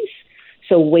literacies,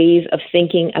 so ways of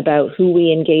thinking about who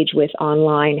we engage with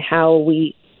online, how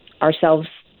we ourselves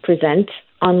present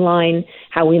online,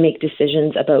 how we make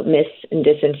decisions about mis and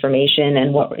disinformation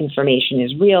and what information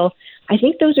is real. I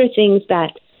think those are things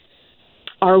that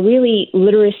are really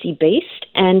literacy-based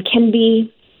and can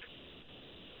be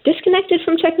disconnected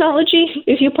from technology,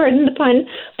 if you pardon the pun,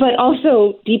 but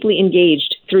also deeply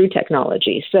engaged through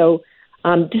technology. So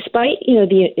despite,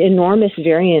 the enormous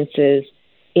variances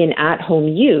in at-home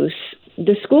use,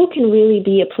 the school can really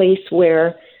be a place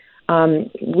where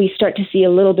we start to see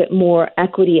a little bit more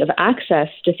equity of access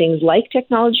to things like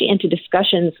technology and to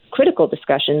discussions, critical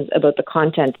discussions about the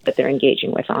content that they're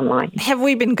engaging with online. Have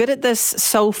we been good at this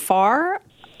so far?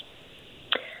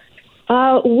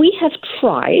 We have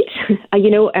tried.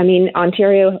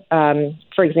 Ontario,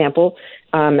 for example,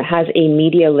 has a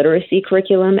media literacy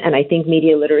curriculum, and I think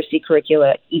media literacy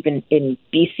curricula, even in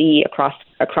BC,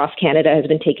 across Canada, has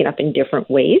been taken up in different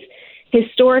ways.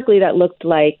 Historically, that looked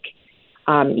like,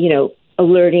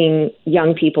 alerting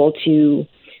young people to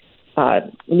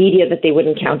media that they would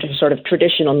encounter, sort of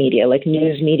traditional media like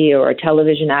news media or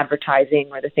television advertising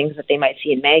or the things that they might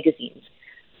see in magazines.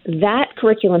 That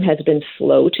curriculum has been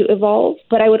slow to evolve,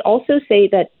 but I would also say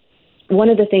that one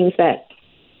of the things that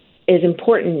is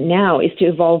important now is to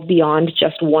evolve beyond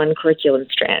just one curriculum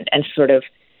strand and sort of,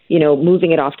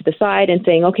 moving it off to the side and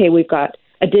saying, okay, we've got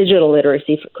a digital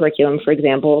literacy curriculum, for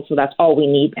example, so that's all we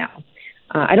need now.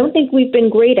 I don't think we've been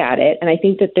great at it, and I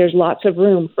think that there's lots of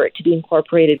room for it to be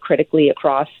incorporated critically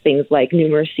across things like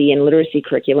numeracy and literacy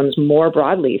curriculums more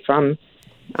broadly from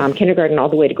kindergarten all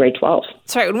the way to grade 12.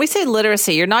 Sorry, when we say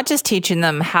literacy, you're not just teaching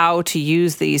them how to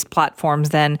use these platforms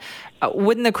then.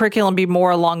 Wouldn't the curriculum be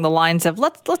more along the lines of,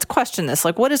 let's question this,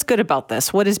 like what is good about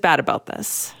this? What is bad about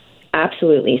this?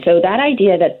 Absolutely. So that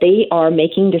idea that they are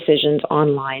making decisions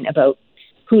online about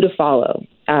who to follow.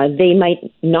 They might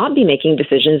not be making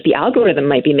decisions. The algorithm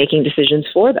might be making decisions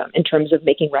for them in terms of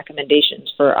making recommendations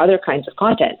for other kinds of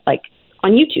content. Like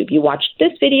on YouTube, you watched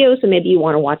this video, so maybe you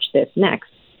want to watch this next.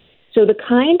 So the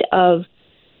kind of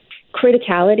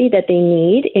criticality that they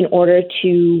need in order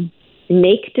to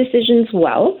make decisions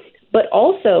well, but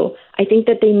also I think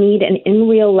that they need an in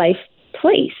real life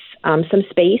place, some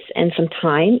space and some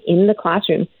time in the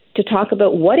classroom to talk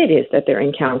about what it is that they're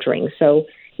encountering. So,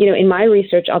 in my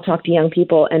research, I'll talk to young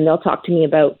people and they'll talk to me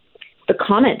about the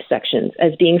comment sections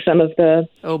as being some of the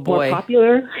more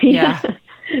popular,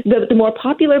 the more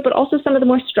popular, but also some of the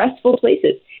more stressful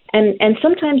places. And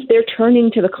sometimes they're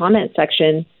turning to the comment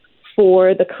section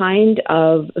for the kind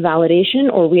of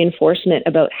validation or reinforcement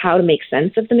about how to make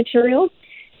sense of the material.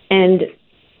 And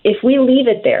if we leave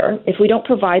it there, if we don't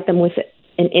provide them with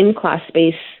an in-class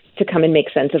space to come and make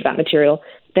sense of that material,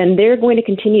 then they're going to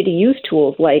continue to use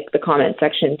tools like the comment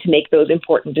section to make those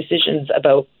important decisions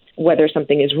about whether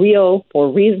something is real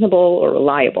or reasonable or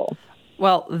reliable.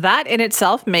 Well, that in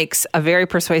itself makes a very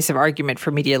persuasive argument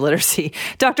for media literacy.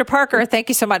 Dr. Parker, thank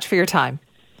you so much for your time.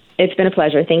 It's been a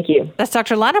pleasure. Thank you. That's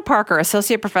Dr. Lana Parker,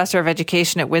 Associate Professor of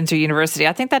Education at Windsor University.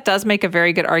 I think that does make a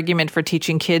very good argument for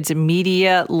teaching kids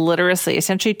media literacy,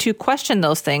 essentially to question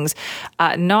those things,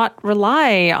 not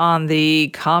rely on the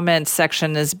comment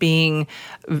section as being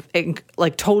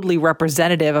like totally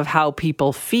representative of how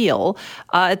people feel.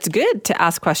 It's good to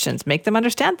ask questions, make them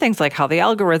understand things like how the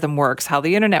algorithm works, how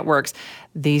the internet works.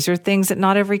 These are things that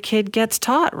not every kid gets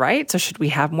taught, right? So should we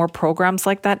have more programs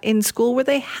like that in school where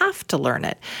they have to learn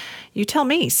it? You tell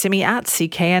me, Simi at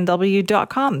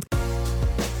cknw.com.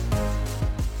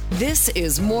 This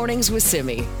is Mornings with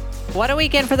Simi. What a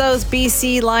weekend for those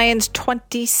BC Lions,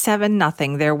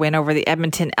 27-0. Their win over the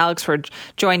Edmonton Elks. We're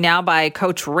joined now by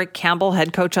Coach Rick Campbell,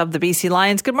 head coach of the BC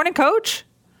Lions. Good morning, Coach.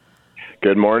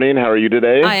 Good morning. How are you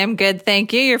today? I am good,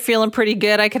 thank you. You're feeling pretty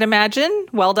good, I can imagine.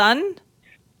 Well done.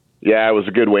 Yeah, it was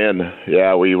a good win.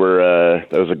 Yeah,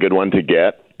 that was a good one to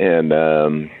get. And,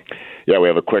 we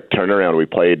have a quick turnaround. We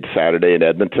played Saturday in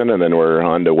Edmonton, and then we're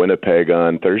on to Winnipeg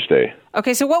on Thursday.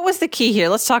 Okay, so what was the key here?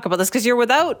 Let's talk about this, because you're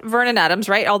without Vernon Adams,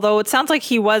 right? Although it sounds like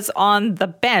he was on the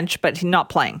bench, but not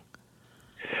playing.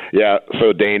 Yeah,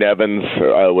 so Dane Evans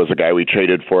was a guy we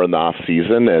traded for in the off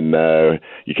season, and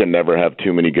you can never have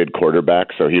too many good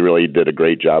quarterbacks, so he really did a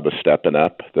great job of stepping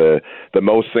up. The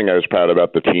most thing I was proud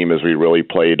about the team is we really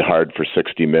played hard for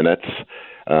 60 minutes.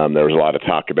 There was a lot of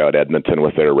talk about Edmonton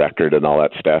with their record and all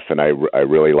that stuff, and I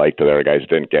really liked that our guys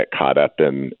didn't get caught up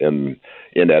in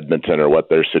Edmonton or what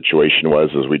their situation was,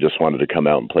 as we just wanted to come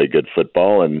out and play good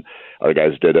football, and our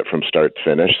guys did it from start to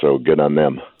finish, so good on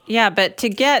them. Yeah, but to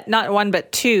get not one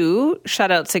but two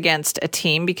shutouts against a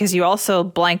team, because you also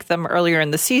blanked them earlier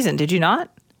in the season, did you not?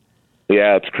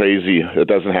 Yeah, it's crazy. It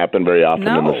doesn't happen very often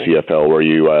in the CFL where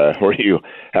you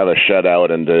have a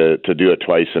shutout, and to do it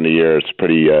twice in a year, it's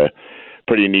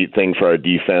pretty neat thing for our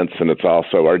defense, and it's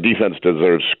also, our defense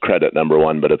deserves credit, number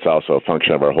one, but it's also a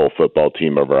function of our whole football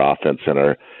team, of our offense, and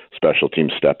our special team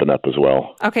stepping up as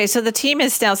well. Okay, so the team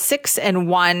is now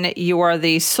 6-1. You are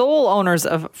the sole owners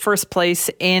of first place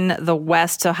in the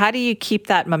West. So how do you keep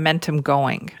that momentum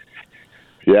going?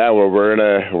 Yeah, well, we're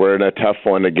in a tough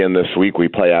one again this week. We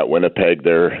play at Winnipeg.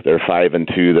 They're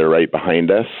 5-2. They're right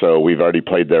behind us. So we've already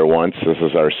played there once. This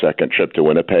is our second trip to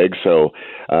Winnipeg. So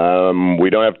we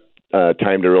don't have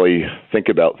time to really think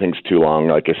about things too long.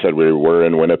 Like I said, we're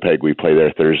in Winnipeg. We play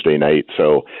there Thursday night,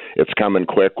 so it's coming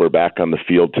quick. We're back on the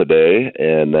field today,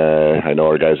 and I know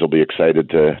our guys will be excited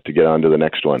to get on to the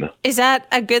next one. Is that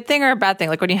a good thing or a bad thing?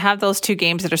 Like when you have those two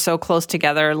games that are so close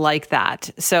together like that,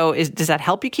 so does that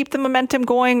help you keep the momentum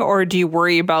going, or do you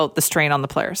worry about the strain on the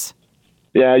players?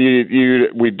 Yeah,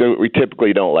 we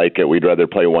typically don't like it. We'd rather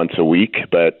play once a week,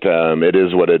 but it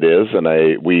is what it is. And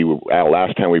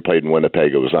last time we played in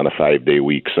Winnipeg, it was on a 5-day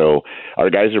week. So our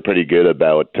guys are pretty good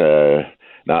about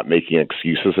not making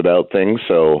excuses about things.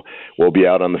 So we'll be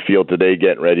out on the field today,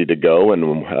 getting ready to go,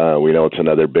 and we know it's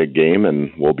another big game,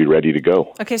 and we'll be ready to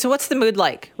go. Okay, so what's the mood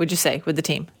like? Would you say with the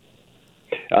team?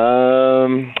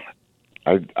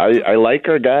 I like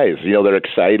our guys. They're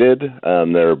excited.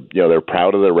 They're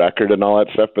proud of the record and all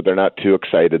that stuff, but they're not too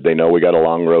excited. They know we got a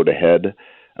long road ahead,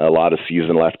 a lot of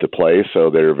season left to play, so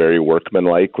they're very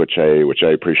workmanlike, which I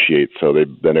appreciate. So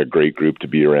they've been a great group to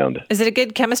be around. Is it a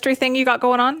good chemistry thing you got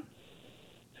going on?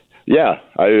 Yeah,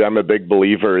 I'm a big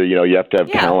believer. You have to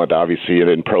have talent, obviously,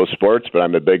 in pro sports, but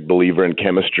I'm a big believer in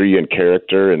chemistry and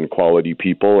character and quality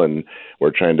people, and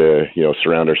we're trying to,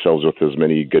 surround ourselves with as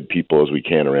many good people as we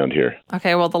can around here.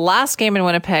 Okay, well, the last game in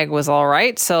Winnipeg was all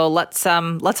right, so let's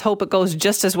hope it goes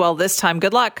just as well this time.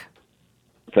 Good luck.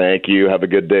 Thank you. Have a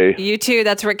good day. You too.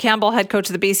 That's Rick Campbell, head coach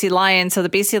of the BC Lions. So the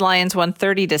BC Lions won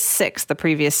 30-6 the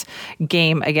previous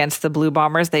game against the Blue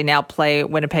Bombers. They now play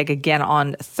Winnipeg again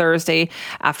on Thursday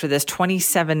after this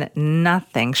 27-0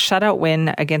 shutout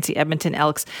win against the Edmonton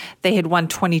Elks. They had won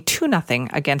 22-0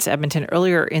 against Edmonton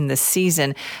earlier in the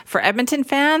season. For Edmonton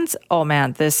fans, oh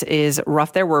man, this is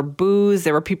rough. There were boos.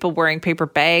 There were people wearing paper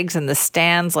bags in the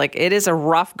stands. It is a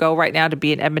rough go right now to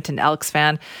be an Edmonton Elks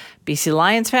fan. BC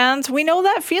Lions fans, we know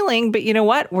that feeling, but you know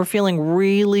what? We're feeling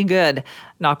really good,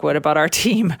 knock wood, about our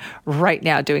team right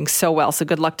now, doing so well. So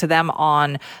good luck to them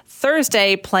on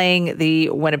Thursday, playing the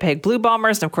Winnipeg Blue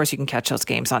Bombers. And of course, you can catch those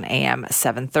games on AM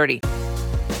 730.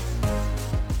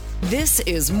 This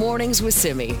is Mornings with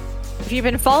Simi. If you've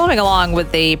been following along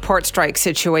with the port strike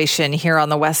situation here on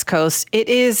the West Coast, it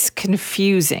is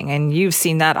confusing. And you've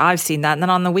seen that, I've seen that. And then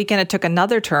on the weekend, it took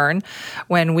another turn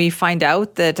when we find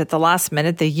out that at the last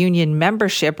minute, the union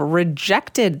membership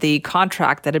rejected the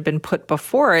contract that had been put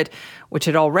before it, which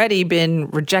had already been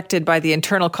rejected by the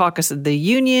internal caucus of the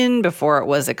union before it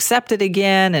was accepted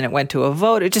again, and it went to a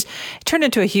vote. It turned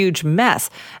into a huge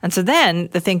mess. And so then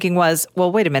the thinking was,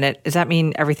 well, wait a minute, does that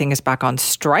mean everything is back on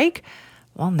strike?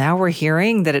 Well, now we're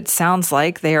hearing that it sounds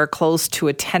like they are close to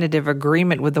a tentative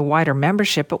agreement with the wider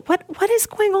membership. But what is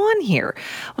going on here?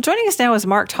 Well, joining us now is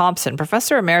Mark Thompson,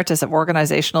 Professor Emeritus of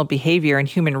Organizational Behavior and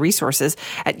Human Resources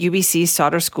at UBC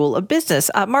Sauder School of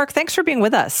Business. Mark, thanks for being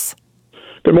with us.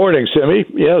 Good morning, Simi.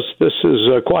 Yes, this is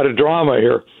quite a drama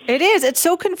here. It is. It's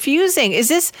so confusing. Is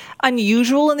this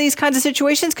unusual in these kinds of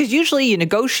situations? Because usually you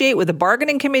negotiate with the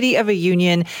bargaining committee of a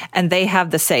union and they have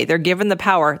the say. They're given the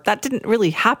power. That didn't really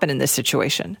happen in this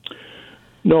situation.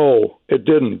 No, it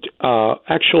didn't.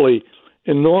 Actually,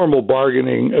 in normal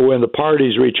bargaining, when the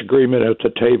parties reach agreement at the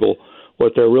table,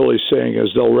 what they're really saying is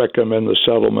they'll recommend the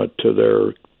settlement to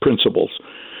their principals.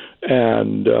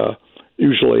 And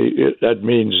usually that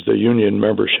means the union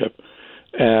membership.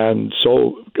 And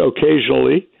so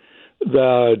occasionally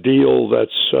the deal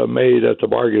that's made at the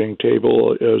bargaining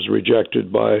table is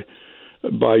rejected by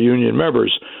union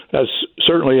members. That's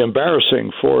certainly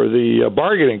embarrassing for the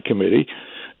bargaining committee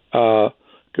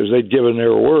because they'd given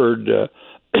their word to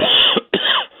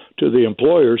the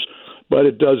employers, but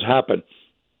it does happen.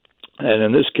 And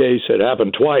in this case, it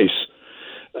happened twice,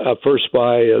 first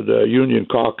by the union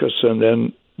caucus and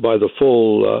then by the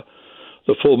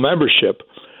full membership.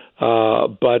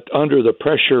 But under the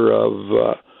pressure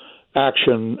of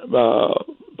action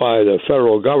by the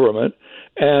federal government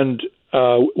and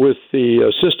with the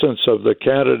assistance of the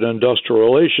Canada Industrial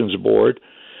Relations Board,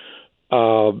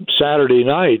 Saturday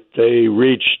night they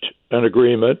reached an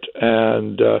agreement,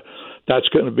 and that's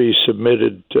going to be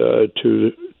submitted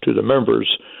to the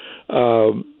members.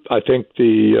 I think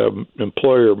the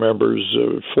employer members,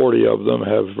 40 of them,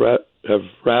 have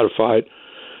ratified.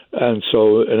 And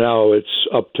so now it's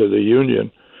up to the union.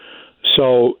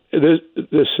 So this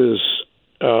is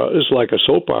like a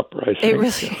soap opera, I think. It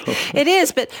really, it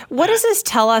is. But what does this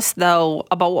tell us, though,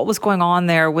 about what was going on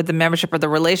there with the membership or the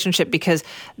relationship? Because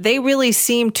they really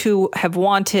seem to have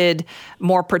wanted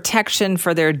more protection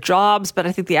for their jobs. But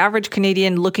I think the average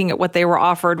Canadian looking at what they were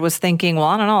offered was thinking, well,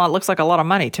 I don't know, it looks like a lot of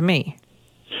money to me.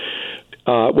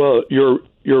 Well, you're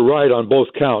right on both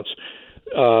counts.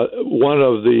 One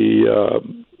of the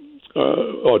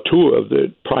or two of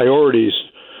the priorities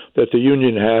that the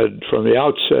union had from the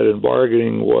outset in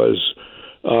bargaining was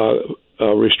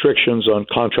restrictions on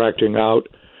contracting out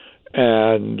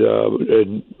and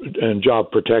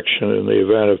job protection in the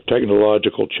event of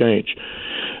technological change.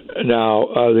 Now,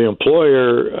 the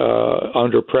employer,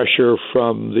 under pressure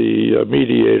from the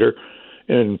mediator,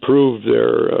 improved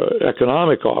their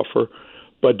economic offer,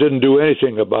 but didn't do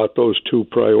anything about those two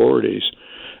priorities.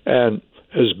 And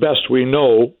as best we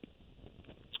know,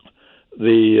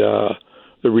 the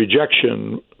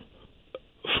rejection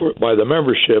by the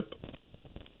membership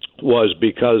was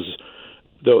because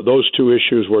those two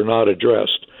issues were not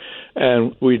addressed.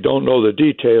 And we don't know the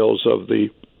details of the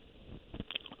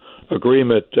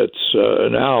agreement that's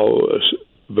now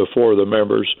before the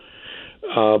members,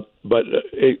 but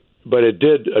it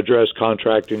did address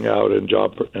contracting out and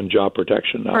job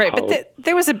protection. Now, right, but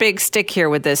there was a big stick here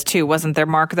with this too, wasn't there,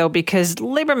 Mark? Though, because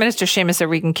Labor Minister Seamus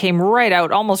O'Regan came right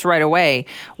out almost right away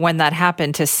when that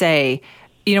happened to say,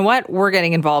 you know what, we're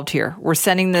getting involved here. We're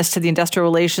sending this to the Industrial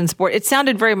Relations Board. It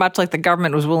sounded very much like the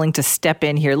government was willing to step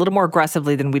in here a little more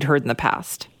aggressively than we'd heard in the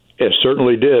past. It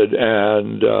certainly did,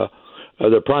 and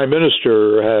the Prime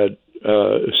Minister had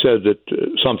said that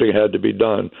something had to be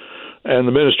done, and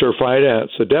the Minister of Finance,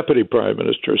 the Deputy Prime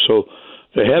Minister. So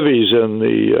the heavies in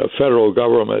the federal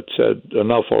government said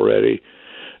enough already,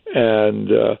 and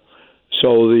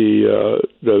so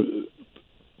the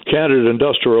Canada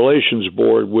Industrial Relations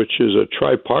Board, which is a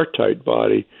tripartite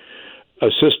body,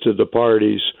 assisted the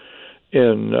parties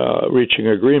in reaching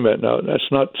agreement. Now,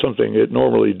 that's not something it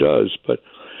normally does, but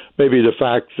maybe the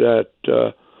fact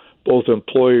that both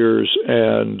employers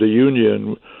and the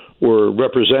union were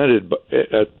represented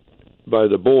by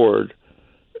the board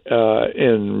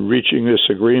in reaching this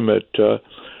agreement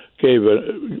gave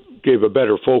a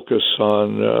better focus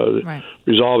on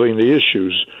resolving the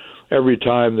issues. Every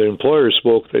time the employer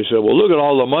spoke, they said, "Well, look at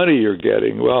all the money you're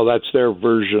getting." Well, that's their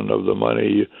version of the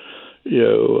money.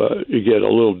 You get a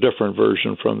little different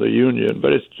version from the union,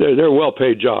 but they're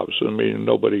well-paid jobs. I mean,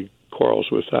 nobody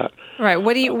quarrels with that. Right.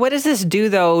 What does this do,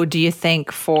 though? Do you think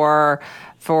for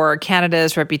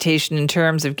Canada's reputation in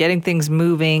terms of getting things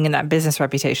moving and that business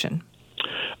reputation?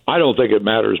 I don't think it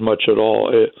matters much at all.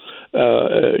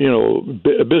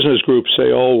 Business groups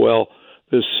say, "Oh well,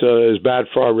 this is bad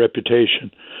for our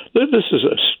reputation."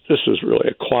 This is really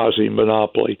a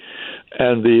quasi-monopoly,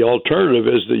 and the alternative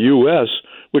is the U.S.,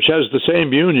 which has the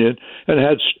same union and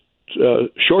had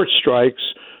short strikes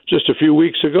just a few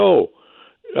weeks ago,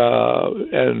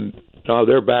 and now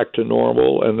they're back to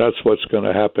normal, and that's what's going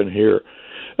to happen here.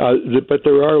 But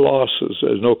there are losses.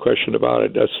 There's no question about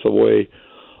it. That's the way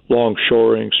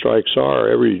longshoring strikes are.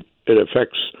 It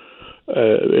affects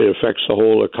the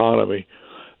whole economy.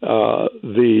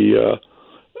 The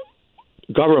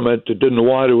government didn't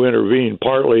want to intervene,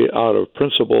 partly out of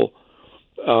principle,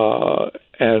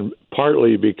 and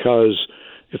partly because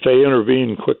if they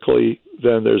intervene quickly,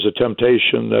 then there's a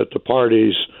temptation that the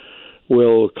parties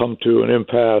will come to an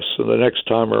impasse the next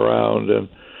time around, and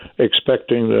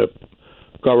expecting the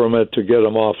government to get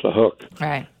them off the hook.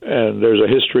 Right. And there's a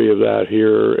history of that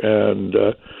here, and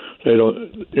they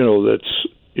don't.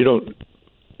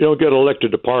 You don't get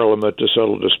elected to Parliament to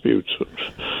settle disputes.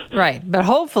 Right. But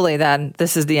hopefully then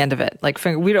this is the end of it.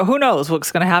 Who knows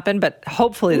what's going to happen, but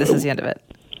hopefully this is the end of it.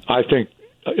 I think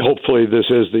hopefully this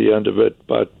is the end of it.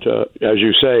 But as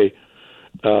you say,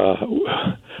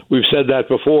 we've said that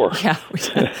before. Yeah.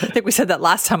 I think we said that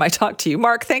last time I talked to you.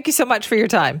 Mark, thank you so much for your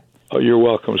time. Oh, you're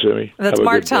welcome, Simi. That's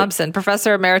Mark Thompson,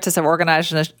 Professor Emeritus of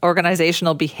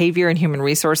Organizational Behavior and Human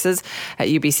Resources at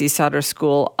UBC Sauder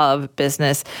School of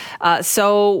Business.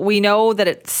 So we know that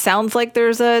it sounds like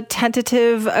there's a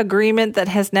tentative agreement that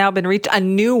has now been reached, a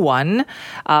new one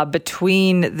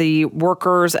between the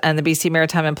workers and the BC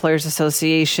Maritime Employers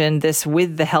Association, this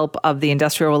with the help of the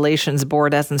Industrial Relations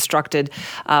Board as instructed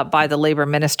by the Labour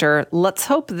Minister. Let's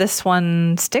hope this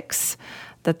one sticks,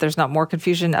 that there's not more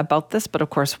confusion about this, but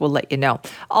of course we'll let you know.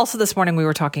 Also this morning we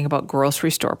were talking about grocery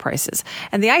store prices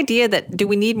and the idea that do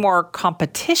we need more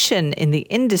competition in the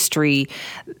industry,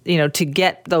 to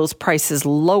get those prices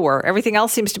lower? Everything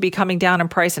else seems to be coming down in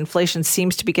price. Inflation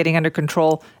seems to be getting under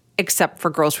control, except for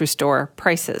grocery store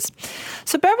prices.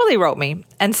 So Beverly wrote me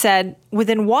and said,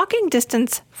 within walking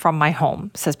distance from my home,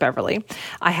 says Beverly,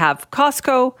 I have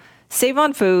Costco, Save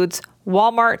on Foods,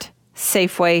 Walmart,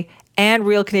 Safeway, and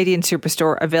Real Canadian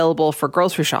Superstore available for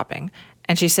grocery shopping.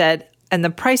 And she said, and the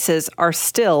prices are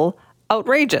still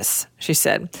outrageous, she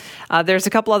said. There's a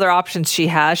couple other options she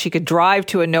has. She could drive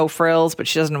to a No Frills, but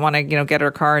she doesn't want to, get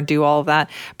her car and do all of that.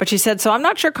 But she said, so I'm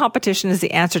not sure competition is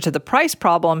the answer to the price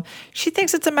problem. She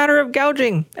thinks it's a matter of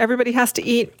gouging. Everybody has to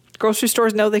eat. Grocery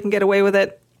stores know they can get away with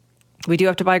it. We do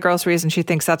have to buy groceries, and she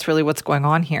thinks that's really what's going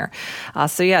on here.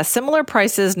 Similar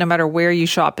prices no matter where you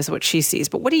shop is what she sees.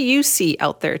 But what do you see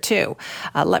out there too?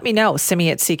 Let me know,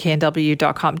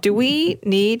 simi@cknw.com. Do we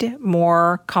need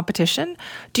more competition?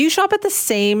 Do you shop at the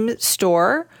same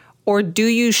store, or do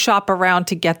you shop around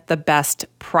to get the best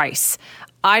price?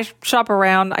 I shop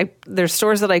around. There's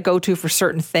stores that I go to for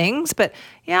certain things, but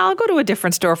yeah, I'll go to a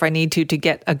different store if I need to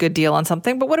get a good deal on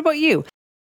something. But what about you?